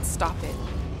if we can't stop it.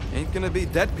 Ain't gonna be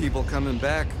dead people coming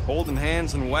back, holding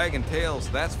hands and wagging tails,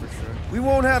 that's for sure. We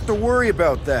won't have to worry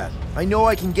about that. I know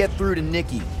I can get through to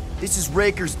Nikki. This is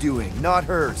Raker's doing, not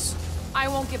hers. I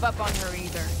won't give up on her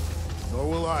either. Nor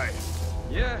will I.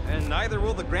 Yeah, and neither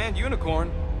will the Grand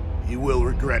Unicorn. He will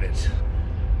regret it.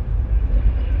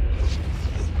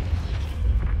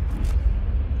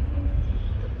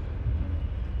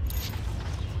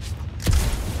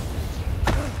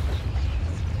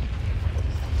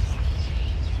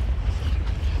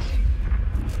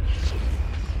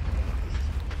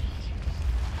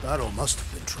 Battle must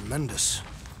have been tremendous.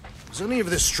 Is any of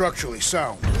this structurally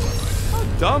sound? How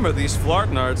dumb are these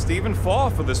flartnards to even fall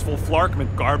for this full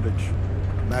flarkment garbage?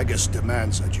 Magus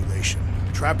demands adulation,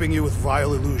 trapping you with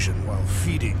vile illusion while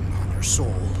feeding on your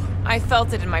soul. I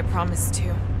felt it in my promise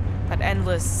too. That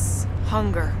endless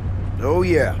hunger. Oh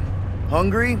yeah.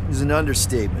 Hungry is an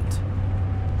understatement.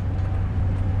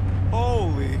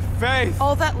 Holy faith!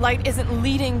 All that light isn't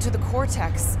leading to the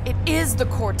cortex. It is the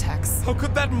cortex. How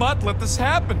could that mutt let this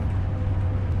happen?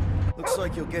 Looks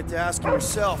like you'll get to ask him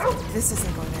yourself. This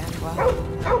isn't going to end well.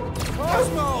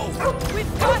 Cosmo!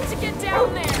 We've got to get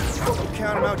down there! Don't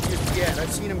count him out just yet.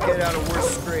 I've seen him get out of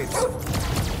worse scrapes.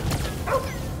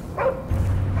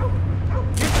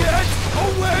 Get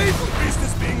away! The beast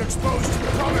is being exposed to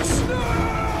the promise.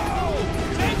 No!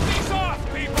 Take these off,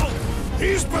 people!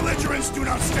 These belligerents do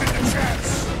not stand a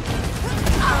chance!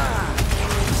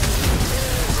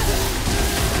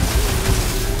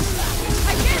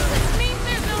 I guess this means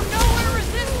there's no nowhere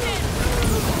resistance!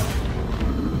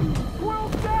 Well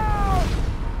down!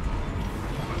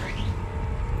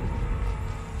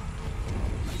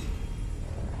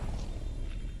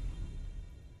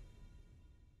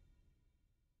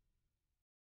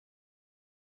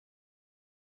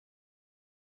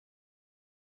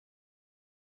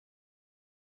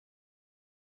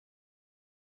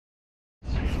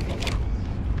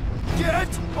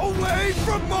 Get away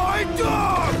from my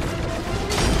dog!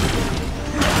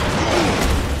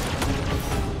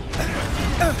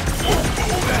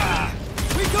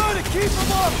 We gotta keep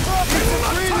him off property!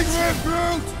 Breathing red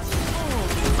Groot!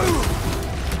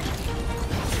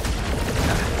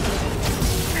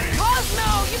 Cosmo,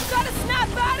 you've got to snap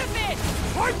out of it!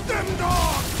 Fight them,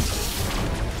 dog!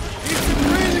 Keep the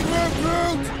breathing red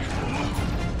Groot!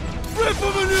 Rip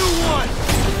him a new one!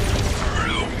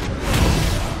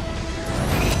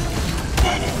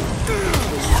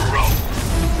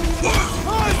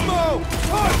 Cosmo!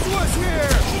 Talk to us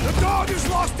here! The dog is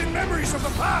lost in memories of the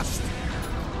past!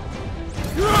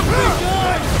 You're a big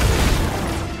guy!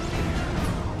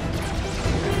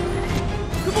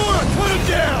 Come on, cut him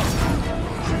down!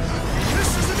 This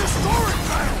is an historic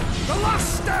battle! The last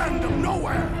stand of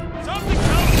nowhere! Something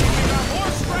tells me we got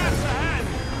more scraps ahead!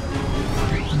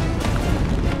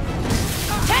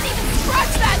 Can't even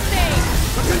scratch that thing!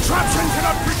 The contraption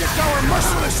cannot predict our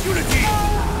merciless unity!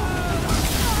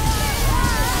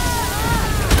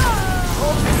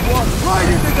 Just walk right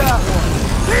into that one!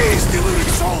 These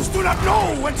deluded souls do not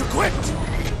know when to quit!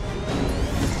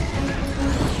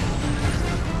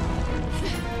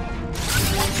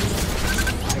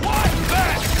 What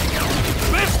that?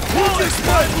 This bullet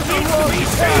needs to be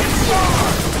saved!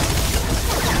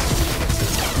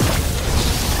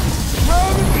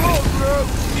 Grab and pull, Groot!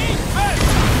 Eat this!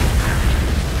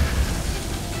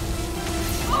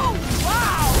 Oh,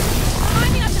 wow!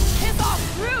 Remind me not to piss off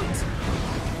Groot!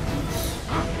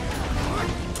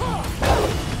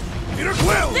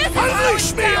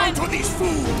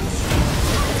 fools!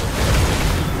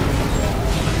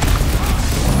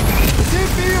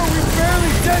 TP, are we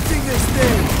barely denting this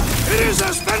thing? It is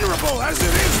as venerable as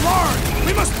it is large!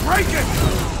 We must break it!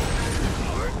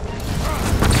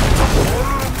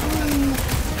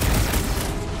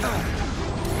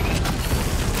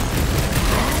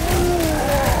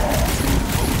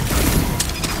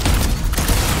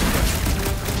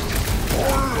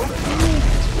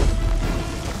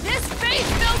 This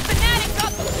faith-filled fanatic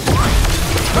got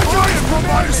The giant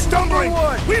robot is stumbling!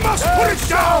 We must put it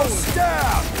down!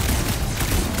 Stab!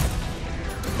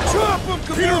 Chop him,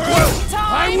 Peter Camille! Quill! I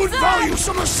would Time's up! value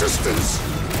some assistance!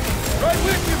 Right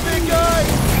with you, big guy!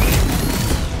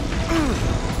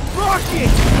 Rocket!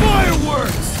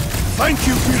 Fireworks! Thank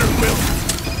you, Peter Quill!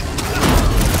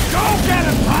 Go get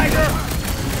him, Tiger!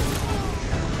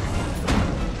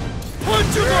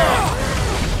 Punch him up!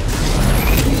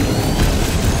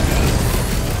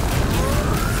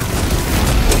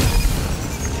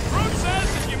 Fruit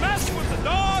says if you mess with the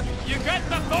dog, you get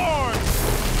the thorns.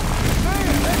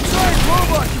 Man, that giant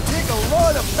robot can take a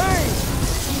lot of pain!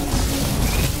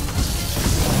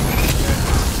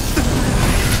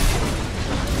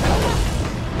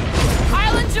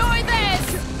 I'll enjoy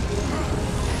this!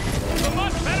 You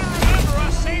must better remember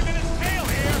us saving his tail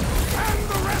here. And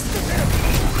the rest of him!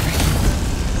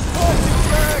 Punch it,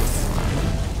 Drax!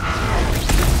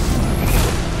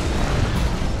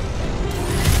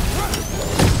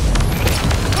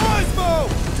 Cosmo!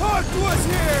 Talk to us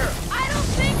here! I don't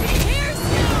think he hears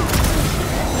you!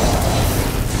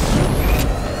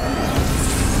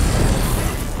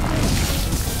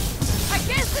 I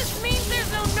guess this means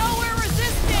there's no nowhere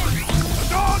resistance! The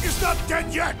dog is not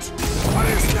dead yet! What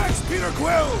is next, Peter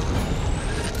Quill?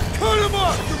 Cut him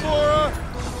off, Gamora!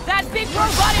 That big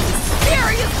robot is a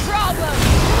serious problem!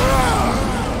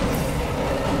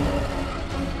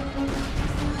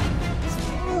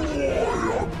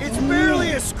 It's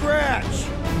barely a scratch!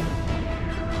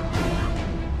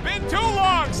 Been too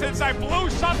long since I blew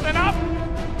something up.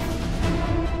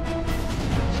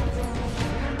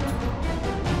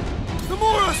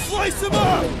 Gamora, slice him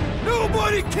up!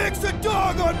 Nobody kicks a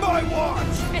dog on my watch!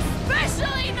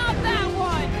 Especially not that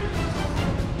one!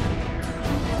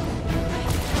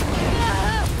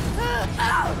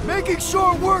 Making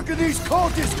short work of these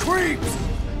cultist creeps!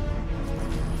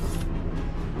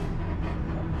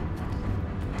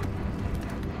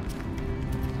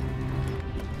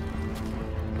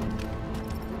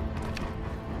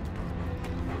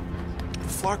 What the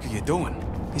fuck are you doing?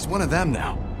 He's one of them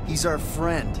now. He's our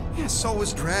friend. Yeah, so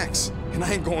is Drax. And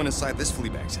I ain't going inside this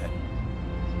fleabag's head.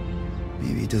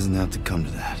 Maybe it doesn't have to come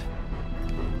to that.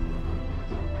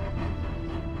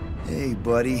 Hey,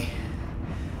 buddy.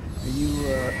 Are you,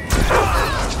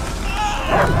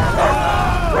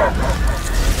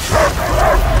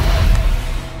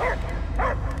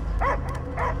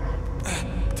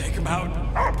 Take him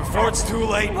out before it's too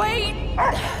late. Wait!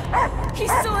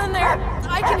 He's still in there.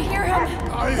 I can hear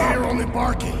him. I hear only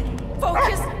barking.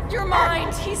 Focus your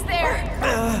mind. He's there.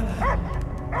 Oh,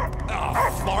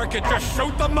 Flark it, just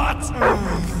shoot the mutts!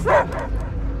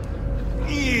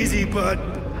 Easy, bud.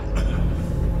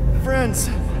 Friends,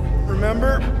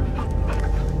 remember?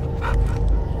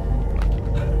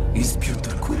 Is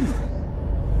Peter Quill?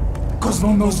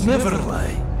 Cosmo knows never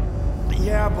lie.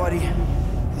 Yeah, buddy.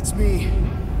 It's me.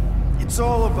 It's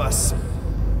all of us.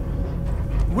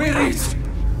 Where is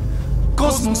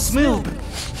Cosmo smelled?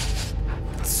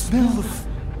 Smell of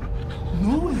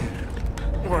nowhere.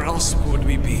 Where else would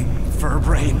we be,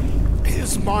 Furbrain?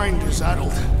 His mind is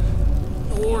addled.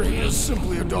 Or he is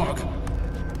simply a dog.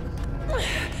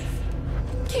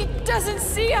 He doesn't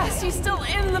see us. He's still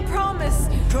in the promise.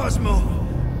 Cosmo,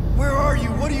 where are you?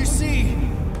 What do you see?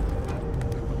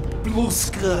 Blue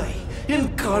sky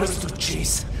and cars to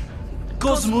chase.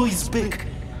 Cosmo is back.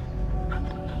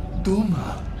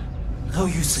 Doma, how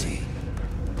you say?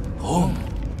 Home.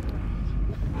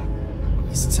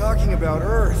 He's talking about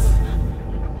Earth.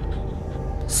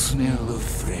 Smell of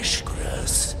fresh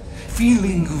grass.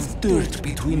 Feeling of dirt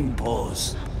between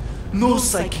paws. No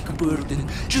psychic burden,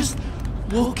 just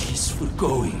walkies for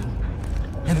going.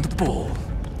 And the ball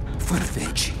for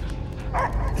fetching.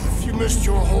 If you missed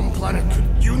your home planet,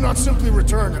 could you not simply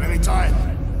return at any time?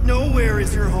 Nowhere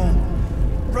is your home.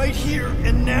 Right here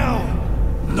and now.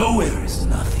 Nowhere is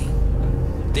nothing.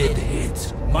 Dead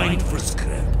heads, mind for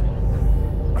scrap.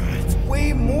 It's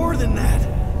way more than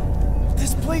that.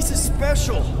 This place is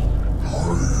special.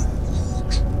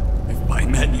 If by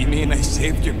met you mean I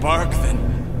saved your bark,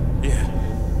 then yeah,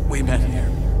 we met here.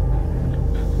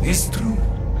 It's true.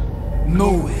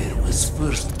 Nowhere was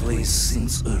first place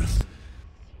since Earth.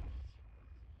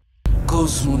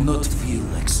 Cosmo not feel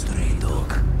like stray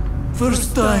dog.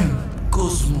 First time,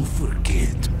 Cosmo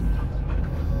forget.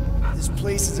 This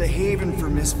place is a haven for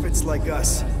misfits like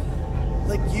us.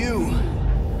 Like you.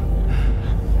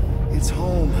 It's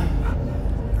home.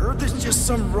 Earth is just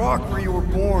some rock where you were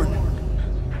born.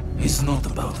 It's not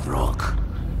about rock.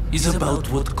 It's about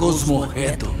what Cosmo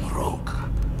had on rock.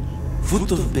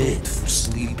 Foot of bed for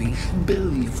sleeping,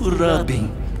 belly for rubbing,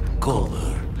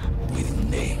 color with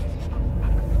name.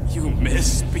 You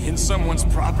miss being someone's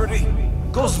property?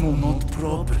 Cosmo not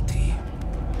property.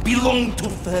 Belong to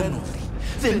family.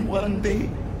 Then one day,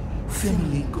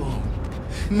 family gone.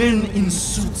 Men in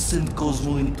suits send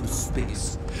Cosmo into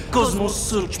space. Cosmo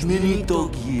searched many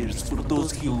dog years for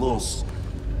those he lost,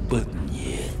 but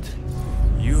yet.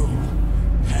 You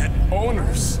had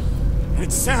owners.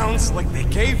 It sounds like they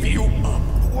gave you up.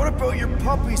 What about your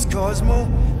puppies, Cosmo?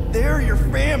 They're your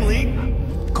family.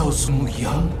 Cosmo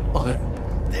young or?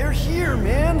 They're here,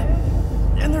 man.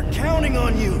 And they're counting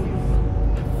on you.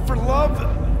 For love,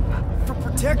 for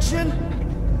protection.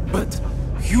 But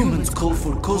humans call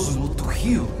for Cosmo to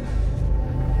heal.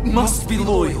 Must be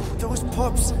loyal. Those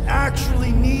pups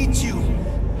actually need you.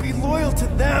 Be loyal to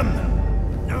them.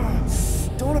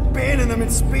 Don't abandon them in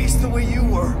space the way you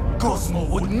were. Cosmo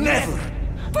would never.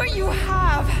 But you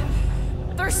have.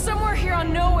 They're somewhere here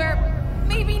on nowhere,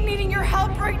 maybe needing your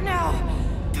help right now.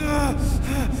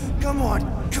 Come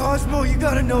on, Cosmo, you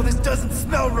gotta know this doesn't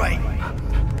smell right.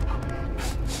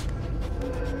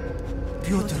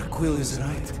 Piotr Quill is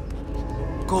right.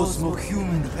 Cosmo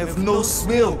human have no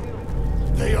smell.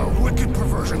 They are wicked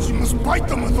perversions. You must bite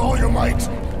them with all your might.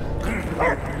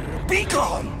 Be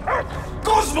gone!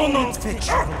 Cosmo not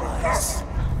fictionalize.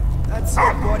 That's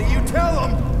it, buddy. You tell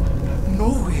him.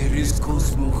 Nowhere is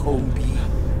Cosmo home be.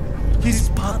 His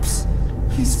pups,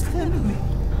 his family.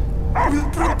 Will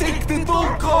protect at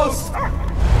all costs.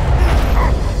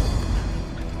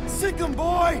 Sick him,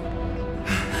 boy!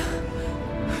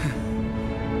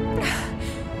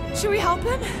 Should we help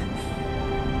him?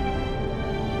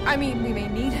 I mean, we may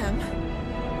need him.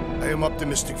 I am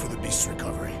optimistic for the beast's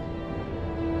recovery.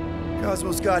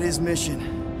 Cosmo's got his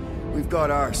mission. We've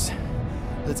got ours.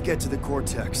 Let's get to the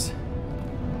Cortex.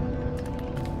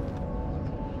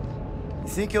 You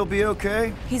think he'll be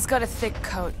okay? He's got a thick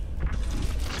coat.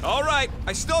 All right,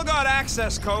 I still got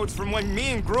access codes from when me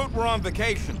and Groot were on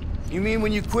vacation. You mean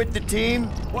when you quit the team?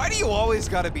 Why do you always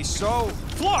gotta be so...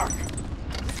 Flark!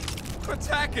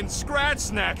 Attacking Scratch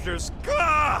Snatchers,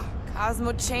 gah!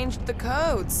 Cosmo changed the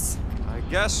codes. I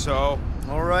guess so.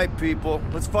 All right, people.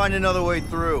 Let's find another way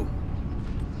through.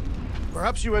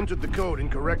 Perhaps you entered the code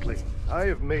incorrectly. I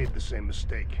have made the same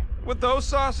mistake. With those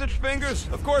sausage fingers?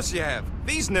 Of course you have.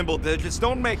 These nimble digits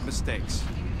don't make mistakes.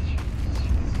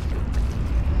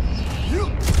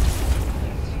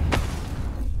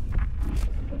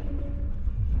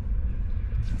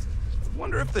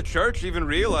 Wonder if the church even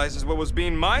realizes what was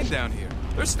being mined down here.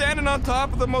 They're standing on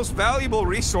top of the most valuable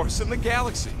resource in the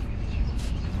galaxy.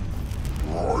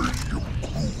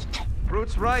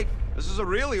 Groot's right. This is a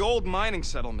really old mining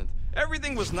settlement.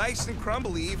 Everything was nice and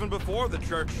crumbly even before the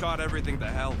church shot everything to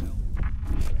hell.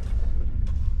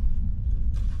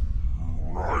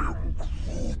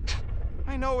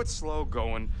 I know it's slow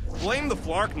going. Blame the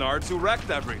Flarknards who wrecked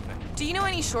everything. Do you know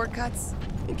any shortcuts?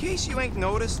 In case you ain't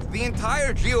noticed, the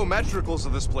entire geometricals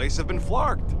of this place have been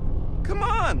flarked. Come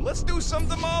on, let's do some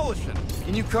demolishing.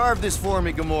 Can you carve this for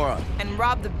me, Gamora? And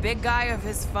rob the big guy of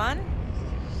his fun?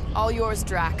 All yours,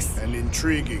 Drax. An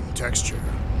intriguing texture.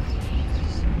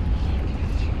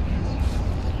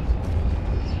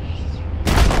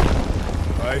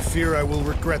 I fear I will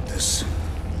regret this.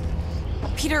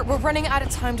 Peter, we're running out of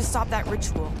time to stop that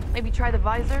ritual. Maybe try the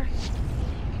visor?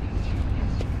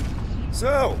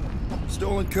 So,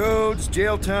 stolen codes,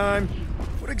 jail time.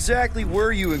 What exactly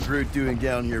were you and Groot doing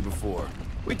down here before?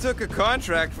 We took a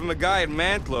contract from a guy at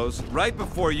Mantlo's right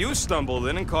before you stumbled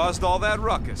in and caused all that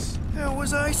ruckus. How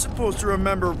was I supposed to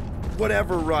remember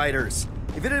whatever riders?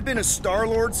 If it had been a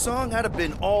Star-Lord song, I'd have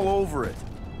been all over it.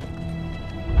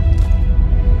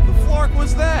 The Flark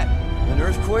was that? An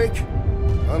earthquake?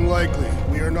 Unlikely.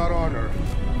 We are not on Earth.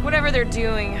 Whatever they're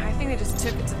doing, I think they just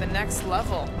took it to the next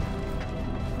level.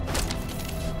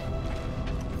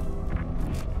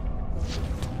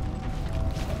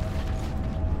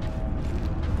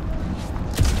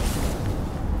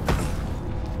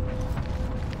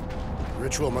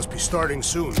 Ritual must be starting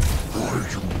soon.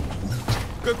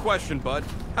 Good question, bud.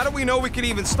 How do we know we can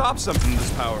even stop something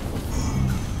this powerful?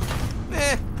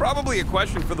 Probably a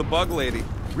question for the bug lady.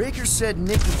 Raker said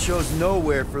Nikki chose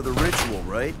nowhere for the ritual,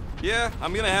 right? Yeah,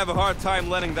 I'm gonna have a hard time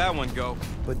letting that one go.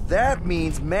 But that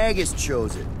means Magus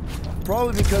chose it.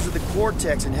 Probably because of the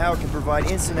Cortex and how it can provide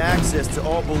instant access to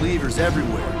all believers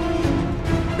everywhere.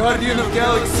 Guardian of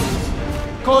Galaxy,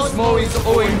 Cosmo is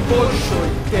owing Bolshoi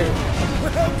there.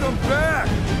 Welcome back!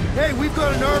 Hey, we've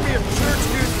got an army of church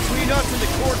dudes between us and the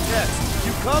Cortex.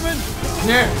 You coming?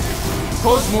 Yeah.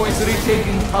 Cosmo is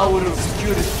retaking Tower of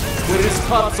Security, where his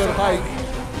cops are hiding.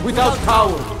 Without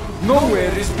power,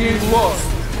 nowhere is being lost.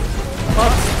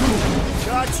 Cops too.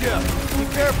 Gotcha! Be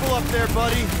careful up there,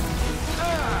 buddy.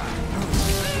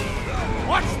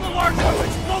 Watch the largest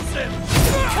explosive!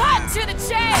 Cut to the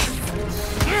chase!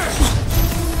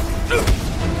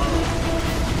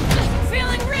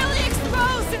 Feeling really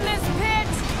exposed in this pit!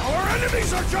 Our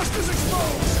enemies are just as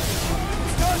exposed!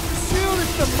 It's not the shield,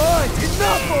 it's the mines!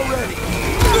 Enough already!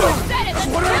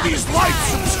 What are these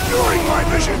lights obscuring my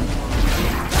vision?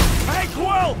 Hey,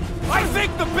 Quill! I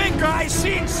think the big guy's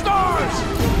seeing stars!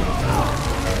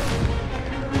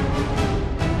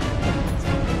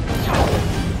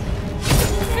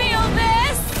 Feel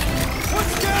this?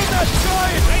 What's down that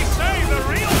giant? They say the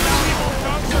real valuable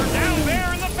chunks are down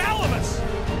there in the Balamus!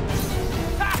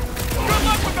 Ha! Good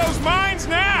luck with those mines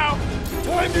now!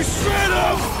 Time to shred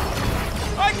up!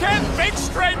 I can't think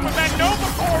straight with that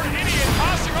Novacore idiot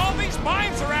tossing all these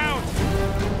mines around!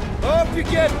 Up you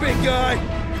get, big guy!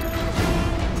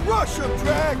 Crush him,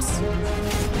 Drax!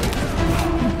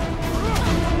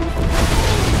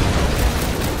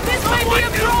 This might be a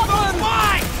problem!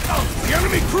 Mine! The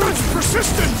enemy crew is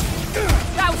persistent!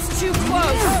 That was too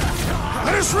close!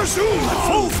 Let us resume at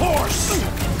full force!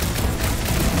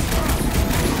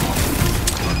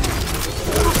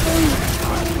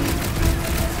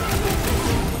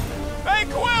 Hey,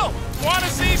 Quill! Want to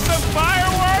see some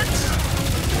fireworks?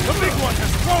 The big one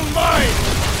has thrown mine!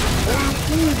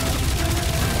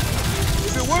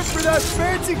 If it weren't for that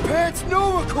fancy pants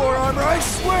Novacore armor, I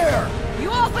swear! You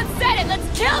all but said it! Let's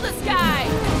kill this guy!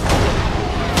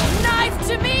 Nice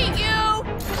to meet you!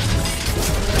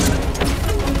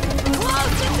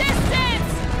 Close the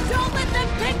distance! Don't let them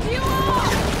pick you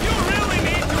off! You really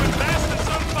need to invest in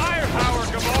some firepower,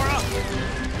 Gamora!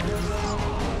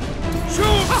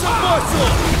 Show him some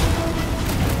muscle!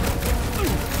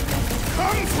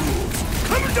 Come, fools!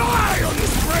 Come die on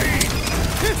this train!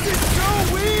 This is so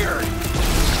weird!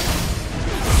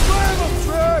 Slam him,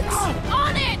 Drax!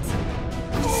 On it!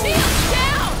 Shield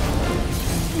down!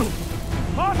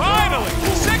 Finally!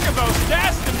 Sick of those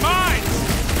Gaston mines!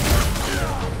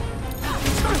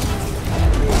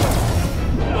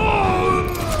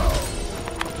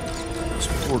 Those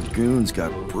poor goons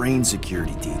got brain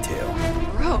security detail.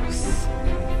 Gross.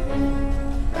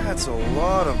 That's a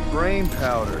lot of brain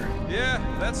powder. Yeah,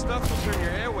 that stuff will turn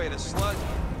your airway to sludge.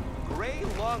 Gray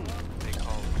lung, they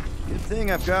call it. Good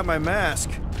thing I've got my mask.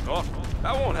 Oh,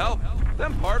 that won't help.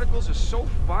 Them particles are so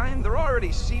fine, they're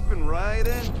already seeping right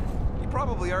in. You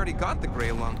probably already got the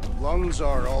gray lung. Lungs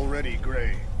are already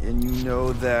gray. And you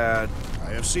know that...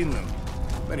 I have seen them.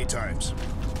 Many times.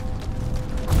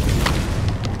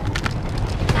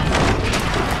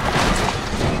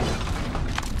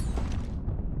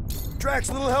 Drax,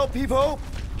 little help, Peep-Ho?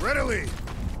 Readily!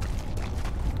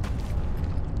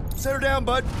 Set her down,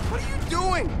 bud. What are you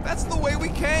doing? That's the way we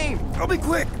came. I'll be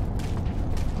quick.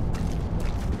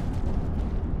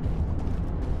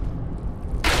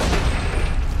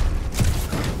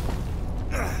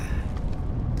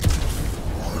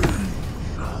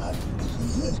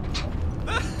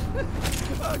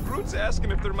 Groot's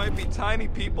asking if there might be tiny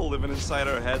people living inside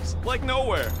our heads, like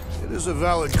nowhere. It is a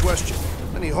valid question.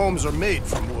 Many homes are made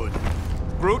from wood.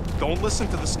 Groot, don't listen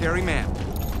to the scary man.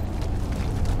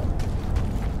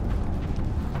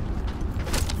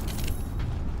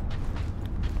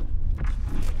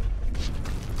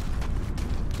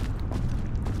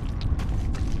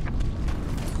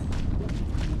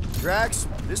 Drax,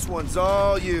 this one's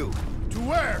all you. To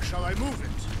where shall I move it?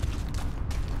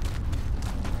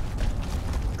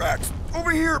 Drax,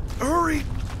 over here, hurry!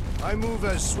 I move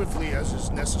as swiftly as is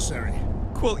necessary.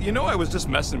 Quill, you know I was just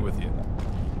messing with you.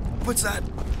 What's that?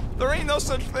 There ain't no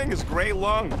such thing as gray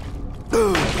lung.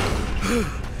 Oh,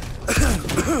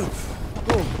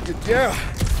 yeah,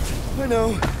 I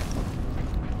know.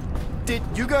 Did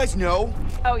you guys know?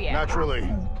 Oh, yeah.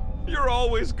 Naturally. You're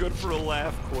always good for a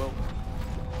laugh, Quill.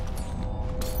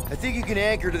 I think you can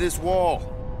anchor to this wall.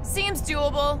 Seems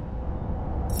doable.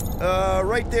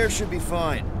 Right there should be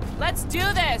fine. Let's do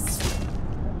this!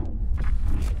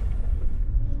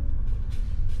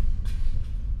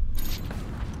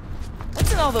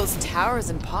 What's in all those towers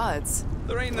and pods?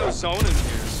 There ain't no zone in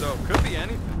here, so could be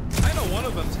anything. I know one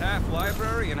of them's half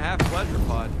library and half pleasure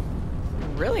pod. I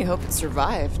really hope it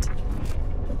survived.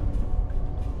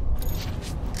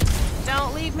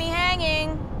 Don't leave me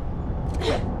hanging.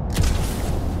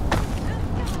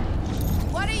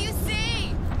 What do you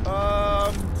see?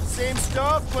 Same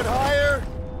stuff, but higher.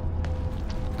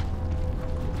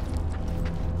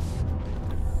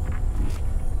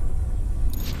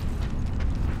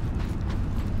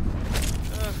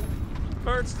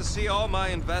 Hurts to see all my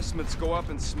investments go up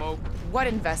in smoke. What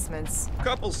investments?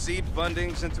 Couple seed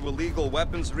fundings into illegal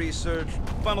weapons research,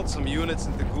 funneled some units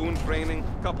into goon training,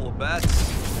 couple of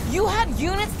bets. You had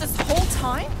units this whole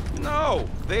time? No,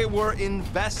 they were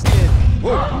invested.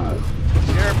 Whoa!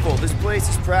 Careful, this place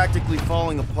is practically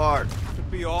falling apart. Could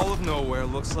be all of nowhere,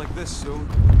 looks like this soon.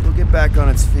 It'll get back on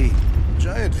its feet.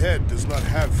 Giant head does not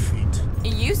have feet.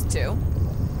 It used to.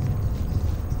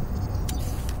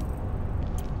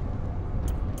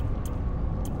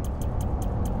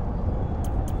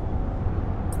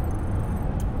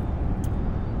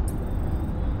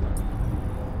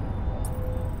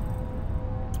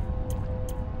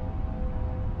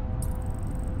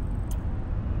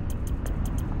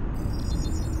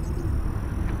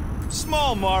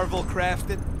 Small marvel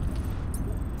crafted.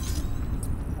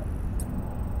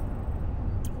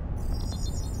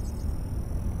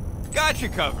 Got you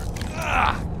covered.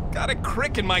 Got a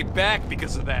crick in my back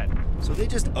because of that. So they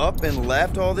just up and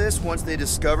left all this once they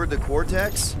discovered the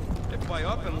Cortex? If by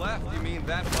up and left you mean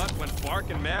that mutt went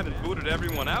barking mad and booted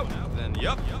everyone out, then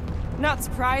yup. Not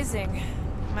surprising.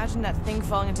 Imagine that thing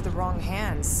falling into the wrong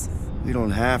hands. We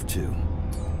don't have to.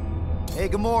 Hey,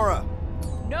 Gamora!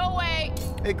 No way!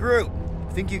 Hey, Groot!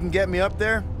 Think you can get me up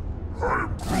there?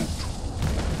 I'm Groot.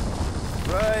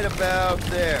 Right about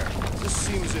there. This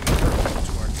seems imperfect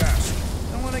to our task.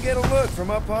 I want to get a look from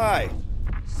up high.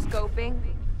 Scoping?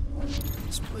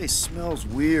 This place smells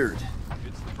weird.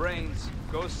 It's the brains.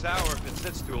 Goes sour if it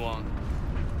sits too long.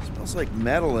 It smells like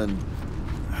metal and,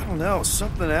 I don't know,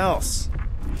 something else.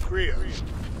 Kriya.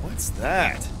 What's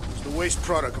that? It's the waste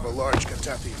product of a large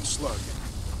Catathian slug.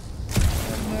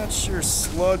 I'm not sure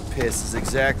slug piss is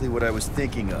exactly what I was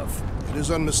thinking of. It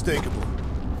is unmistakable.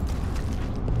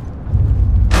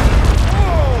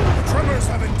 Oh! The tremors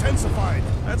have intensified.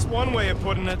 That's one way of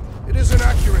putting it. It is an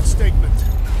accurate statement.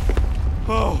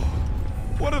 Oh,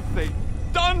 what have they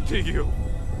done to you?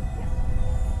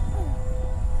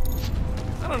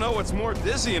 I don't know what's more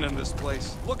dizzying in this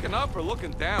place, looking up or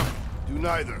looking down. Do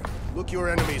neither. Look your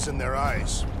enemies in their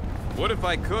eyes. What if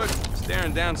I could?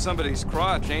 Staring down somebody's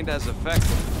crotch ain't as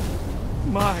effective.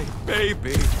 My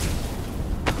baby.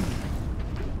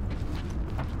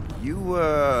 You,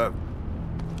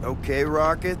 okay,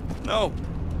 Rocket? No,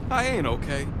 I ain't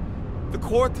okay. The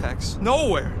Cortex,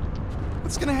 nowhere.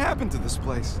 What's gonna happen to this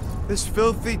place? This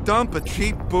filthy dump of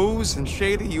cheap booze and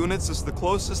shady units is the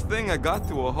closest thing I got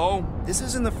to a home. This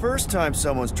isn't the first time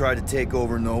someone's tried to take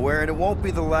over Nowhere, and it won't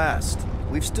be the last.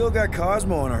 We've still got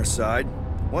Cosmo on our side.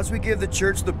 Once we give the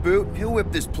church the boot, he'll whip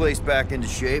this place back into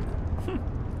shape.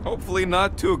 Hopefully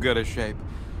not too good a shape.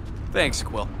 Thanks,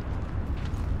 Quill.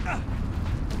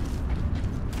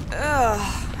 I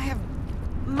have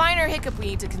minor hiccup we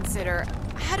need to consider.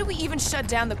 How do we even shut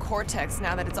down the Cortex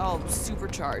now that it's all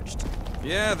supercharged?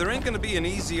 Yeah, there ain't gonna be an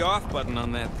easy off button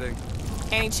on that thing.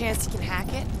 Any chance you can hack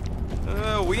it?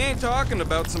 We ain't talking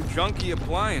about some junky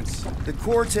appliance. The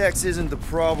Cortex isn't the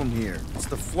problem here. It's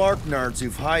the Flarknards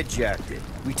who've hijacked it.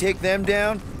 We take them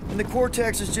down, and the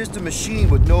Cortex is just a machine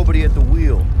with nobody at the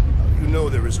wheel. You know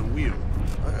there is a wheel.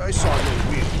 I saw no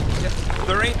wheel. Yeah,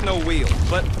 there ain't no wheel,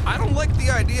 but I don't like the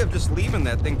idea of just leaving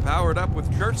that thing powered up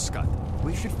with church scud.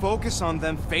 We should focus on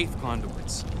them faith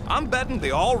conduits. I'm betting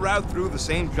they all route through the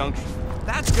same junction.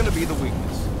 That's gonna be the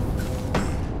weakness.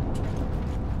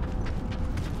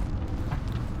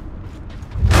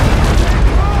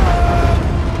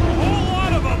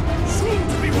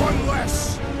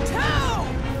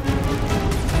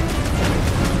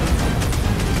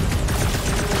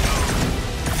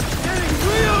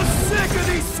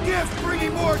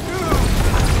 Bringing more doom!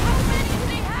 How many do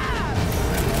they have?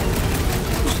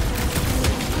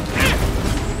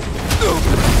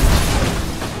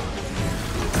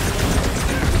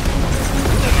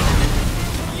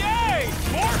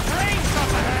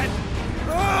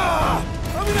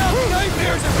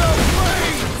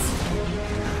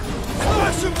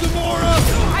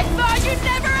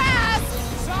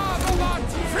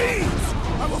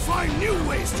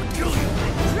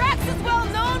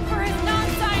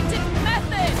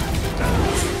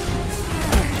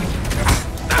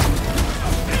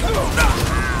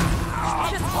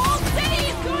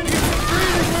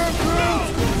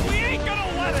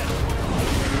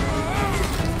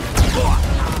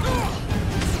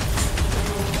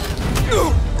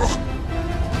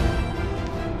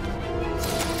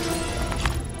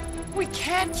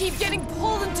 can't keep getting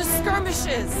pulled into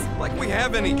skirmishes. Like we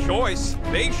have any choice.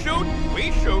 They shoot,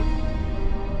 we shoot.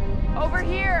 Over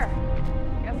here.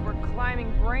 Guess we're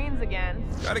climbing brains again.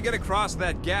 Gotta get across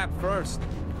that gap first.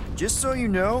 Just so you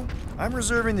know, I'm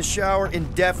reserving the shower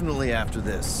indefinitely after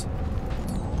this.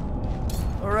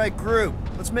 All right, group,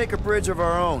 let's make a bridge of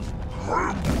our own.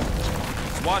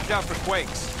 Just watch out for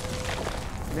quakes.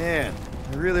 Man,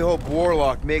 I really hope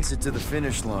Warlock makes it to the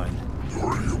finish line.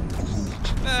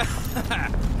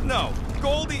 No,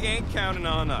 Goldie ain't counting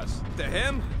on us. To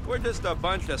him, we're just a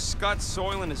bunch of scuts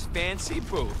soiling his fancy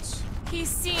boots. He's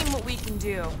seen what we can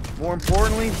do. More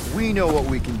importantly, we know what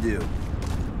we can do.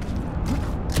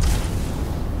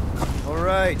 All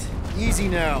right, easy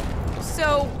now.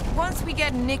 So, once we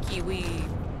get Nikki, we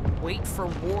wait for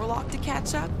Warlock to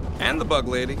catch up? And the bug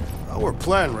lady. Our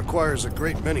plan requires a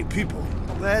great many people.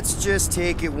 Let's just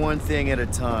take it one thing at a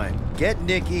time. Get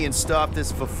Nikki and stop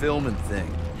this fulfillment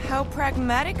thing. How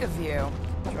pragmatic of you.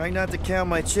 Try not to count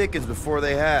my chickens before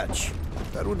they hatch.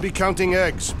 That would be counting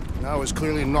eggs. Now is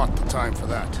clearly not the time for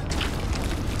that.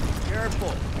 Careful,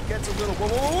 it gets a little...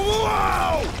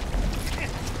 Whoa!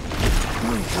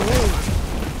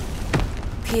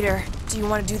 Peter, do you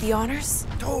want to do the honors?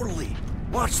 Totally.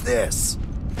 Watch this.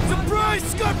 Surprise,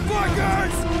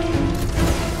 scuttfuckers!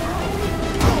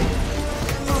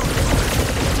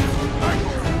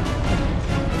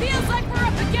 Feels like we're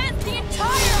up against the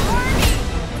entire army!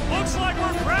 Looks like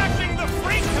we're crashing the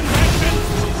freak convention!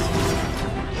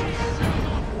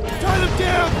 Tie them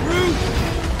down, Brute!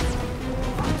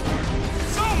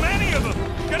 So many of them!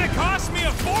 Gonna cost me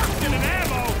a fortune in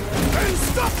ammo! And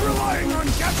stop relying on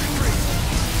gadgetry!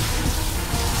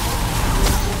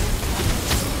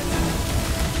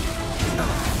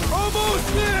 Almost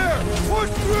there! Push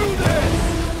through this!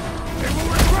 They will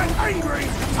regret angering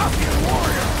the Taphian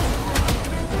warrior!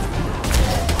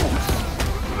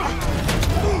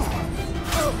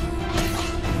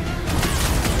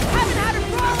 Haven't had a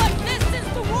brawl like this since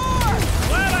the war!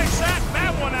 Glad I sat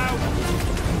that one out!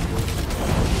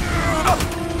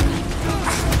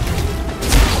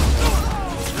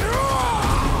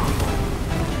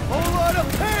 Whole lot of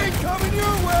pain coming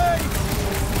your way!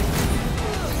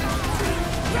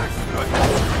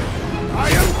 I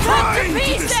am trying to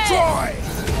destroy!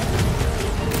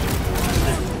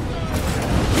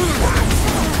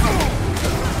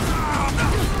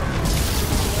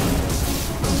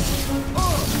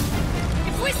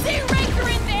 If we see Raker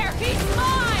in there, he's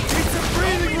mine! It's a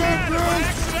breathing room, I Bruce!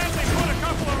 accidentally put a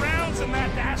couple of rounds in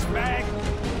that dash bag.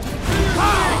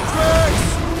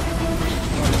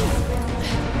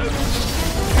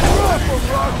 Drop a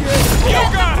rocket! Get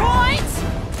the point!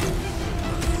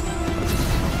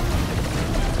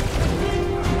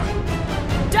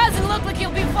 Doesn't look like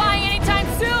he'll be flying anytime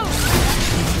soon!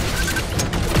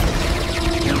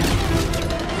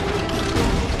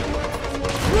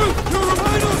 Brute, you're a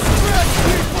final stretch,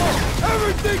 people!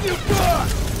 Everything you've got!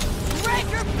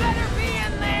 Raker better be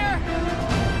in there!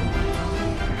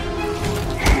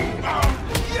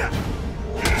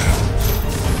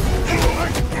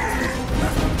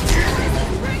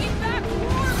 Bringing back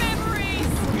war memories!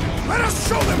 Let us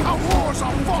show them how wars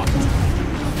are fought!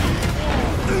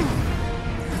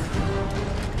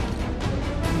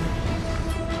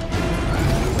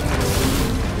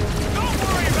 Don't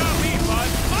worry about me, bud.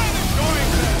 I'm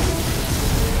enjoying this.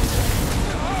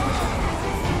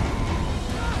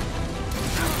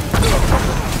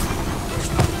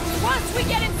 Once we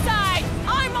get inside,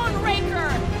 I'm on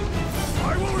Raker!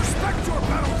 I will respect your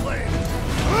battle plan!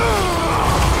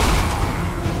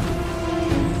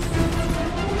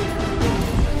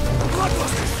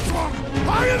 Bloodlust is strong!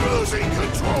 I am losing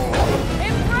control!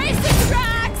 Embrace the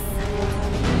tracks!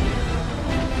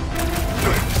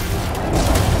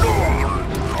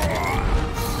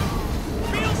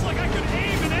 Feels like I could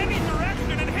aim in any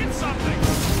direction and hit something.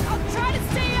 I'll try to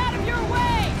stay out of your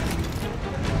way!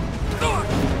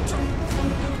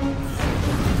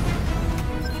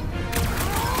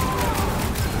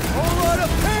 Whole lot of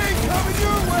pain coming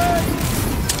your way!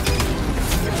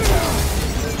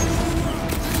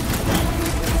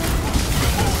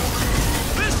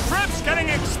 This trip's getting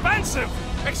expensive.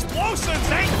 Explosives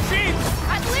ain't cheap.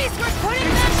 At least we're putting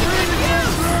them to good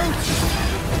use!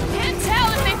 Can't tell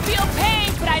if they feel pain,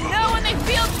 but I know when they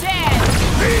feel dead!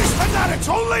 These fanatics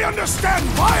only understand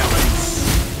violence!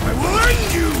 I will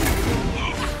end you!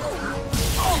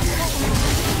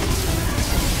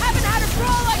 Haven't had a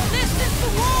brawl like this since the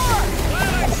war!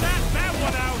 Glad I sat that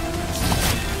one out.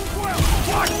 Well,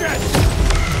 watch it!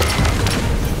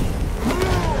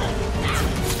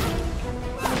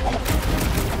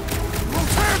 We'll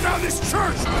tear down this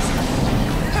church!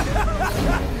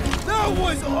 That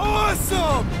was awesome!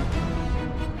 some!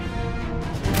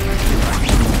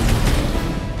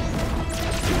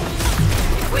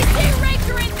 If we see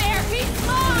Raker in there, he's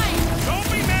mine! Don't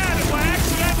be mad if I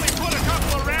accidentally put a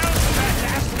couple of rounds in that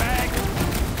gas bag.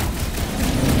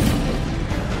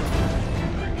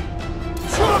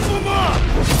 Chop him up!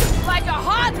 Like a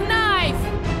hot knife!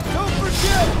 Don't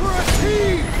forget, we're a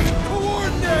team!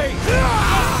 Coordinate!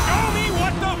 Show me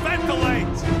what to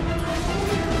ventilate!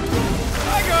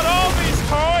 I got all these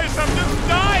toys, I'm just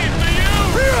dying for you!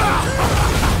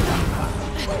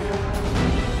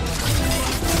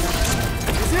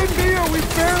 Is it me or we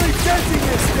barely sensing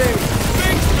this thing?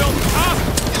 Things built up!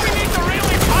 We need to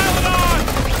really pile it on!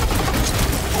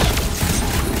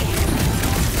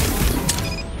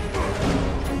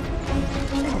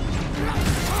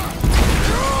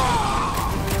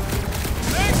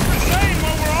 Thanks for saying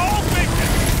what we're all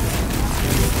thinking!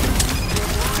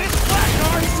 This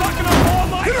blackguard's sucking up all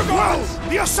my guts!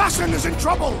 The assassin is in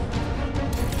trouble!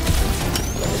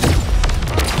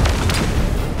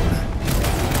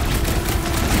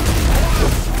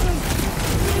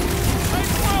 Hey,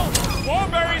 Quill!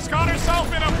 Warberry's got herself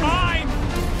in a bind!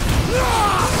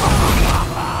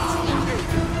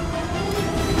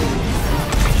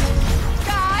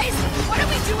 Guys, what do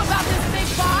we do about this big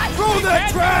bot? Throw that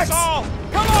Can't tracks! get us all!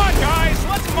 Come on, guys!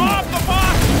 Let's mob the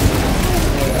box!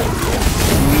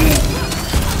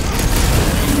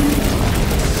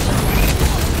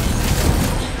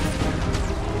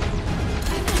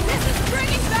 This is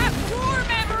bringing back war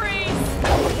memories!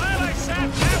 Glad I sat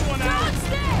that one out! Don't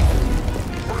stay!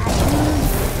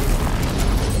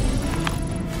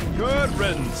 Good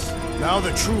riddance. Now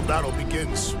the true battle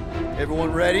begins.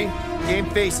 Everyone ready? Game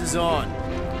face is on.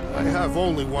 I have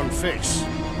only one face.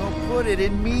 Well, put it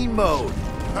in mean mode.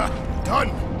 Ha! Done!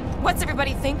 What's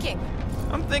everybody thinking?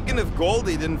 I'm thinking if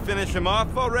Goldie didn't finish him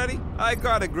off already, I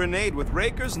got a grenade with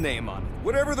Raker's name on it.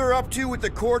 Whatever they're up to with the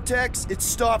Cortex, it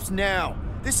stops now.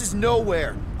 This is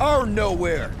nowhere. Our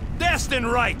nowhere. Destin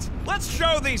right! Let's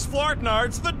show these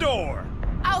Flartnards the door!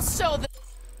 I'll show them.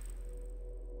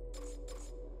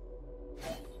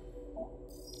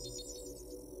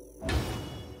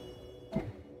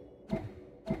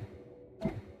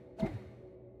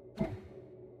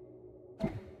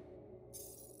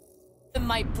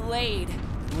 My blade.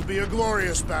 It will be a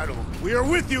glorious battle. We are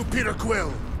with you, Peter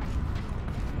Quill!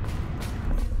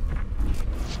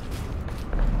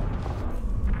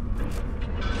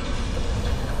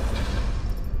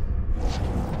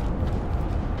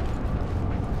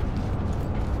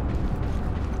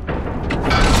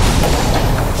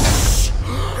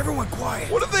 Everyone quiet.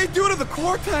 What did they do to the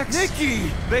Cortex? Nikki!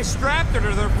 They strapped her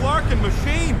to their Flarkin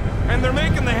machine, and they're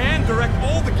making the hand direct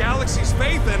all the galaxy's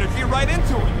faith energy right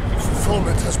into it.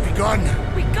 Fulfillment has begun.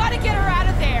 We gotta get her out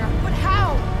of there. But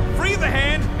how? Free the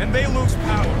hand, and they lose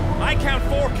power. I count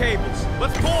 4 cables.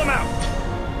 Let's pull them out.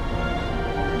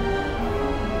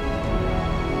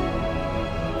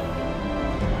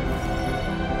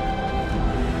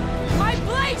 My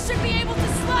blade should be able to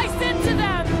slice into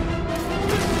them.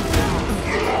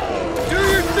 Do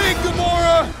your thing,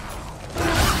 Gamora!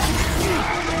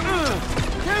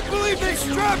 Can't believe they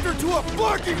strapped her to a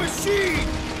fucking machine!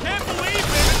 Can't believe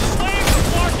they've enslaved the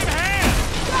Flarkin hand!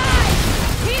 Guys,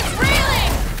 he's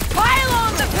reeling. Pile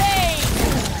on the pain.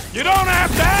 You don't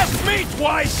have to ask me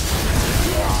twice!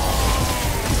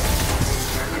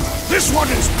 This one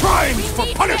is primed We for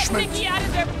need punishment! to get Nikki out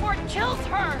of there before it kills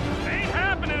her. Ain't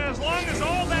happening as long as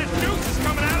all that juice is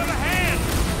coming out of the hand!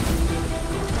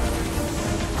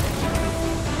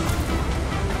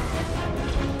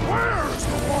 Where's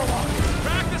the warlock?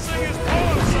 Practicing his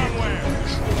poem somewhere!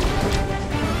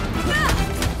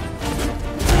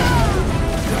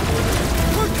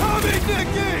 We're coming,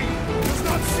 Nikki! Does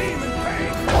not seem in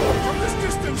pain. From this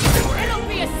distance, anyway. It'll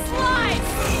be a slice.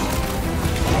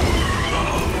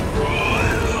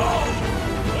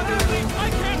 I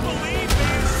can't believe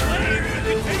they enslaved the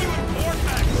continuing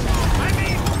vortex!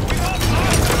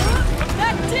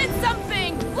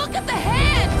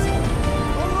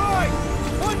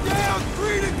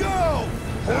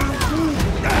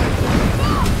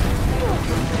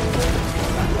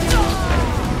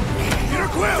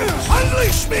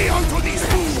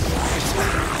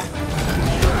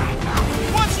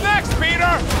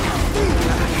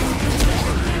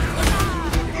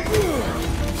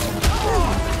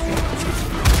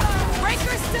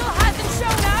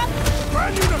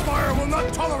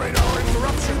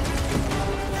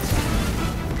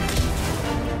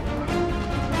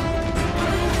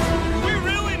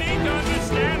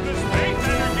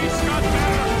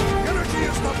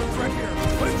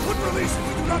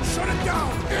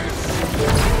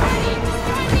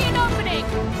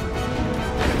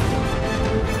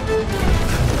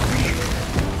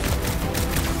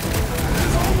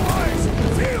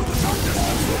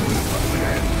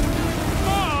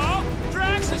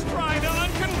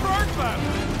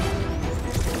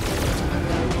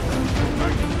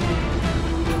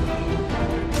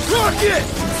 Rocket!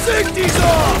 Safety's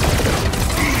off!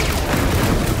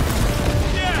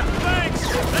 Yeah, thanks!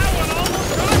 That one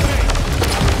almost got me!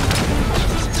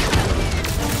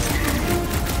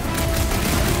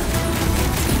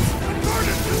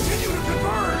 Convergence continue to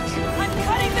converge! I'm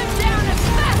cutting them down as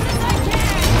fast as I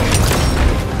can!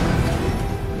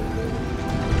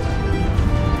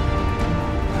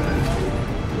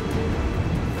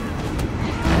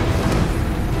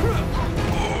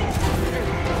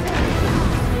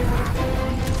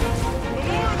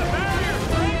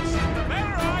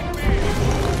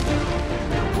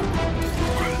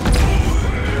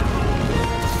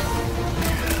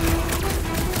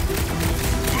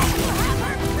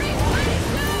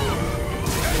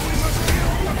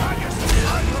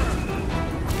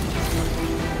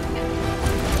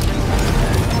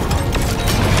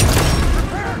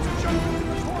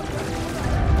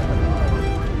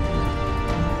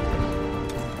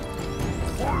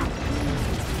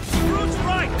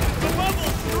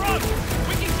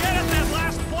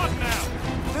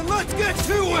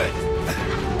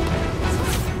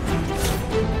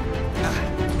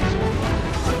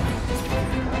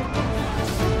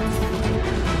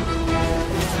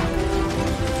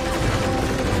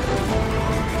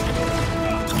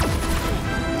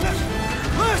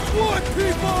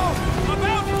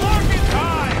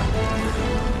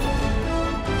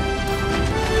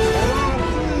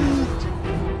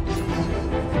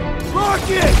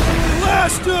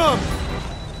 Blast him!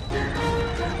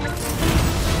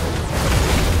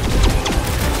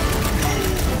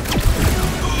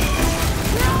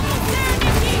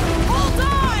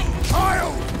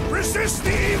 Resist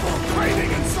the evil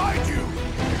craving inside you!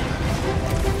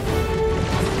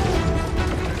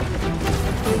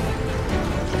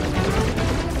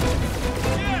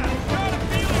 Yeah, got a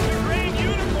feeling the green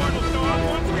unicorn will show up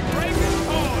once we break his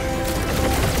toy!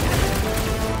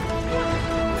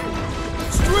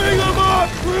 String him up,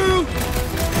 Groot!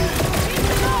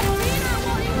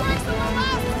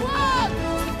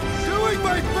 Doing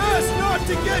my best not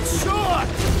to get shot!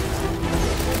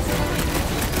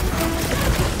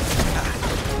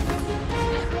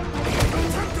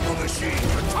 Machine,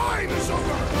 the time is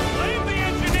over! Blame the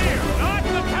engineer, not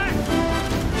the pack!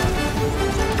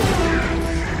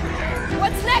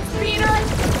 What's next, Peter?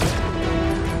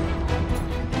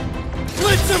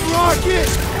 Blitz him, Rocket!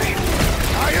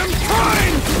 I am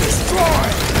trying to destroy!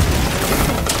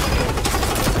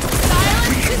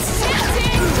 Silence is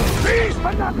chanting! Peace,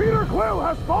 but the Peter Quill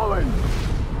has fallen!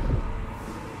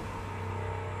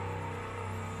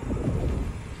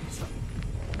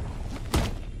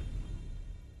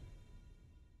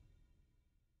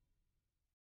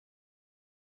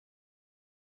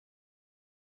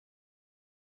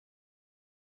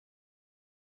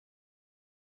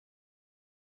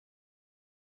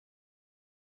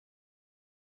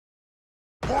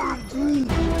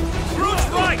 Groot's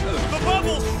right! The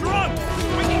bubble's shrunk!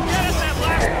 We can get at that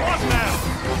last plug now!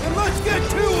 And let's get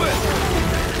to it!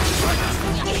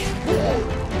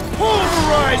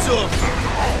 Pulverize him!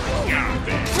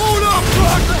 Hold up,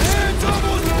 Rock! The hand's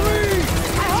almost free!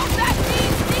 I hope that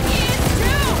means Nikki is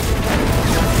too!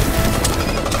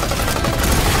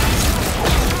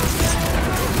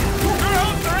 Sure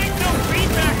hope there ain't no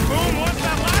feedback boom once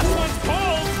that last one's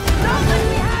pulled! Not like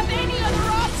we have any other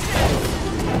option!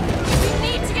 We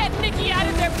need to get Nikki out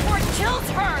of there before it kills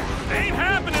her! Ain't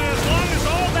happening as long as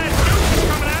all that juice is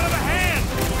coming out of the hand!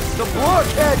 The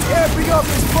blockhead's amping up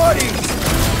his buddies!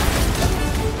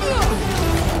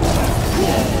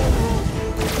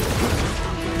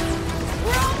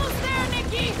 We're almost there,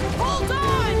 Nikki! Hold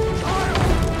on!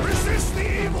 Resist the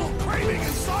evil craving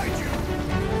inside you!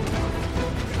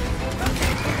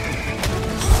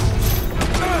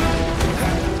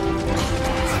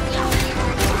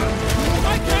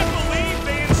 I can't believe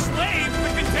they enslaved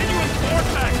the continuous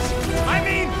vortex! I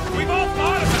mean, we've all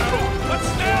thought about it, but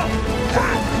still!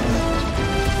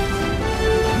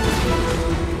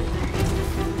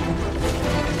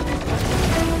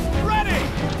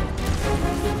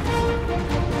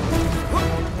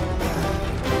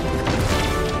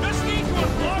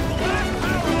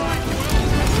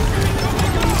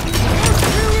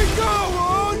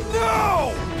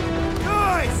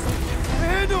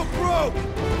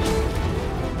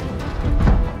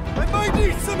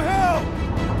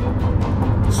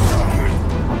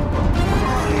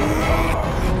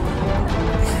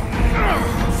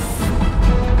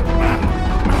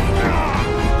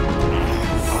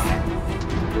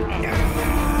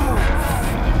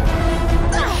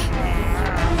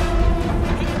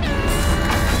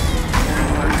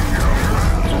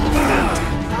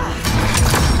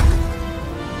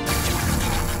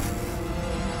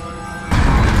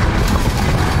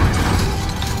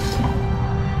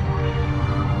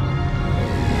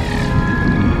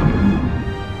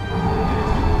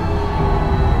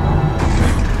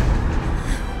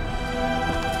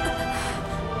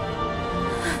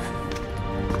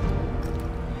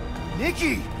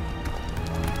 Nikki!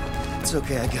 It's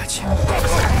okay, I got you. Get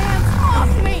your hands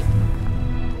off me!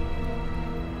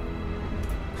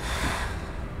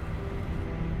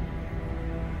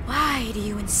 Why do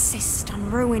you insist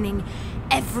on ruining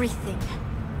everything?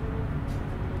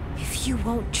 If you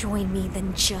won't join me,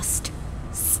 then just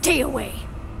stay away.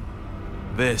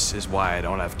 This is why I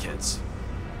don't have kids.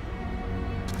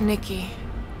 Nikki,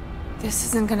 this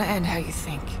isn't gonna end how you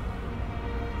think.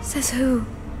 Says who?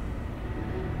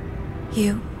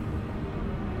 You?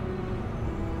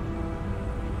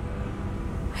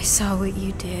 I saw what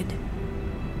you did.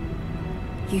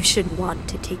 You should want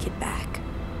to take it back.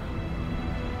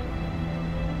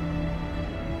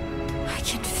 I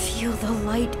can feel the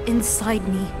light inside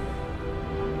me.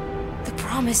 The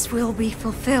promise will be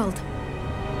fulfilled.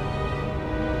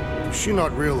 Does she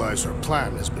not realize her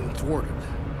plan has been thwarted?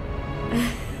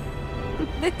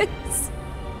 This...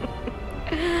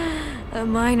 a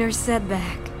minor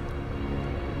setback.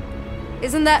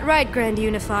 Isn't that right, Grand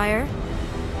Unifier?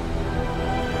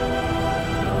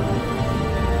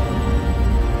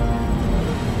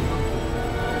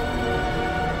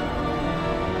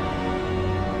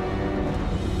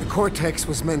 The Cortex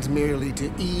was meant merely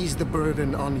to ease the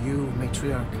burden on you,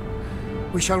 Matriarch.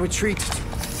 We shall retreat.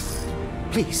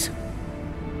 Please,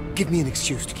 give me an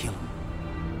excuse to kill him.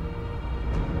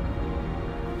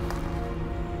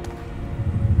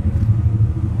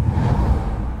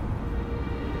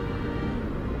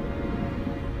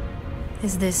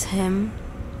 Is this him?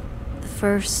 The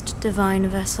first divine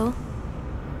vessel?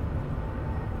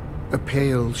 A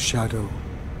pale shadow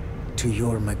to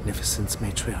your magnificence,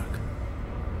 Matriarch.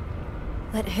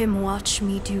 Let him watch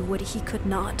me do what he could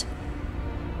not.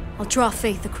 I'll draw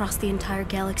faith across the entire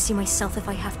galaxy myself if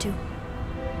I have to.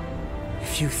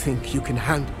 If you think you can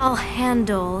handle... I'll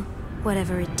handle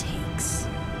whatever it takes.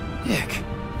 Nick.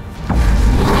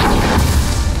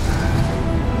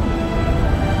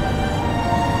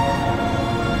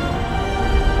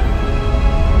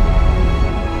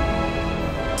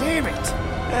 Damn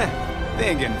it! They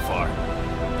ain't getting far.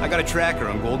 I got a tracker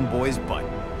on Golden Boy's butt.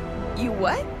 You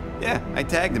what? Yeah, I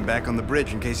tagged him back on the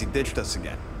bridge in case he ditched us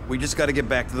again. We just gotta get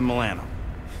back to the Milano.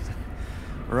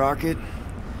 Rocket,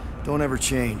 don't ever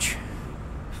change.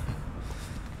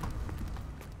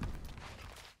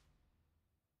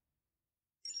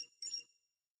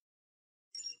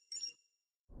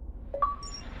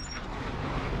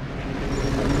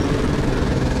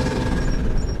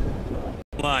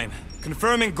 Line.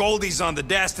 Confirming Goldie's on the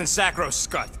Dastan Sacro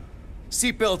Scut.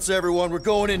 Seatbelts, everyone, we're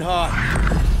going in hot.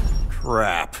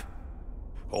 Crap.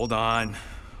 Hold on.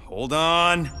 Hold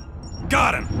on.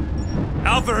 Got him!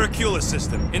 Alpha Hercules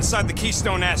system, inside the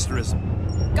Keystone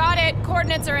Asterism. Got it.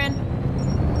 Coordinates are in.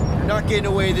 You're not getting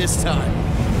away this time.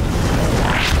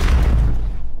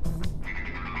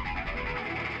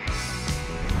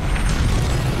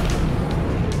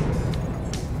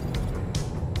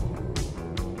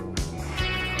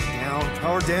 Down,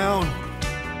 power down.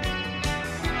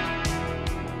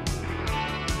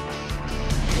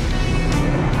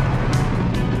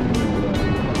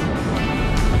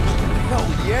 Hell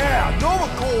yeah, Nova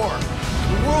Core!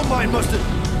 The world mind must have...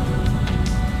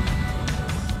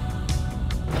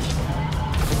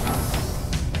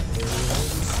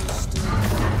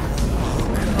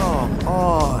 Come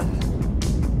on.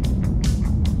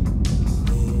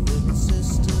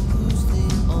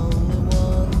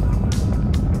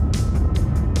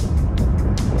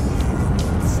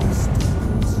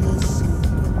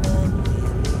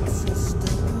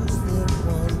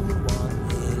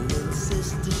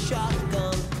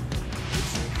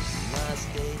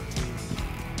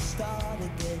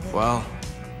 Well,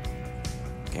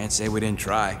 can't say we didn't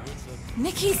try.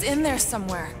 Nikki's in there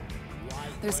somewhere.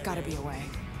 There's gotta be a way.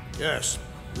 Yes.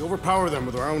 We overpower them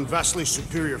with our own vastly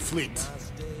superior fleet.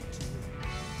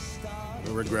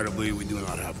 But regrettably, we do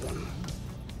not have one.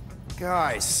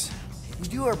 Guys, we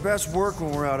do our best work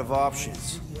when we're out of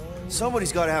options.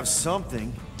 Somebody's got to have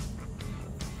something.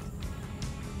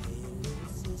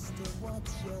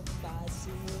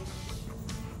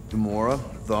 Gamora,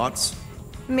 thoughts?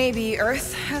 Maybe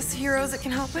Earth has heroes that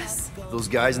can help us? Those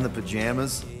guys in the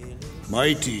pajamas?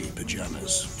 Mighty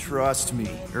pajamas. Trust me,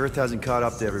 Earth hasn't caught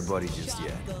up to everybody just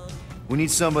yet. We need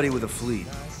somebody with a fleet.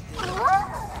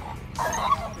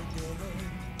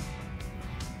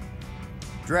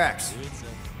 Drax.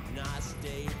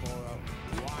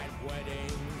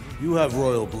 You have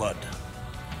royal blood.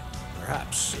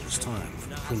 Perhaps it is time for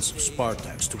the Prince of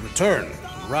Spartax to return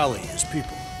and rally his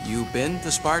people. You been to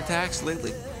Spartax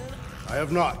lately? I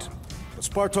have not. But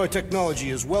Spartoid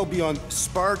technology is well beyond...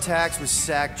 Spartax was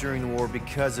sacked during the war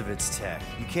because of its tech.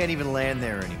 You can't even land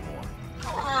there anymore.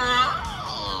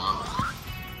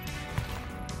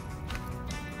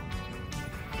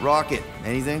 Rocket,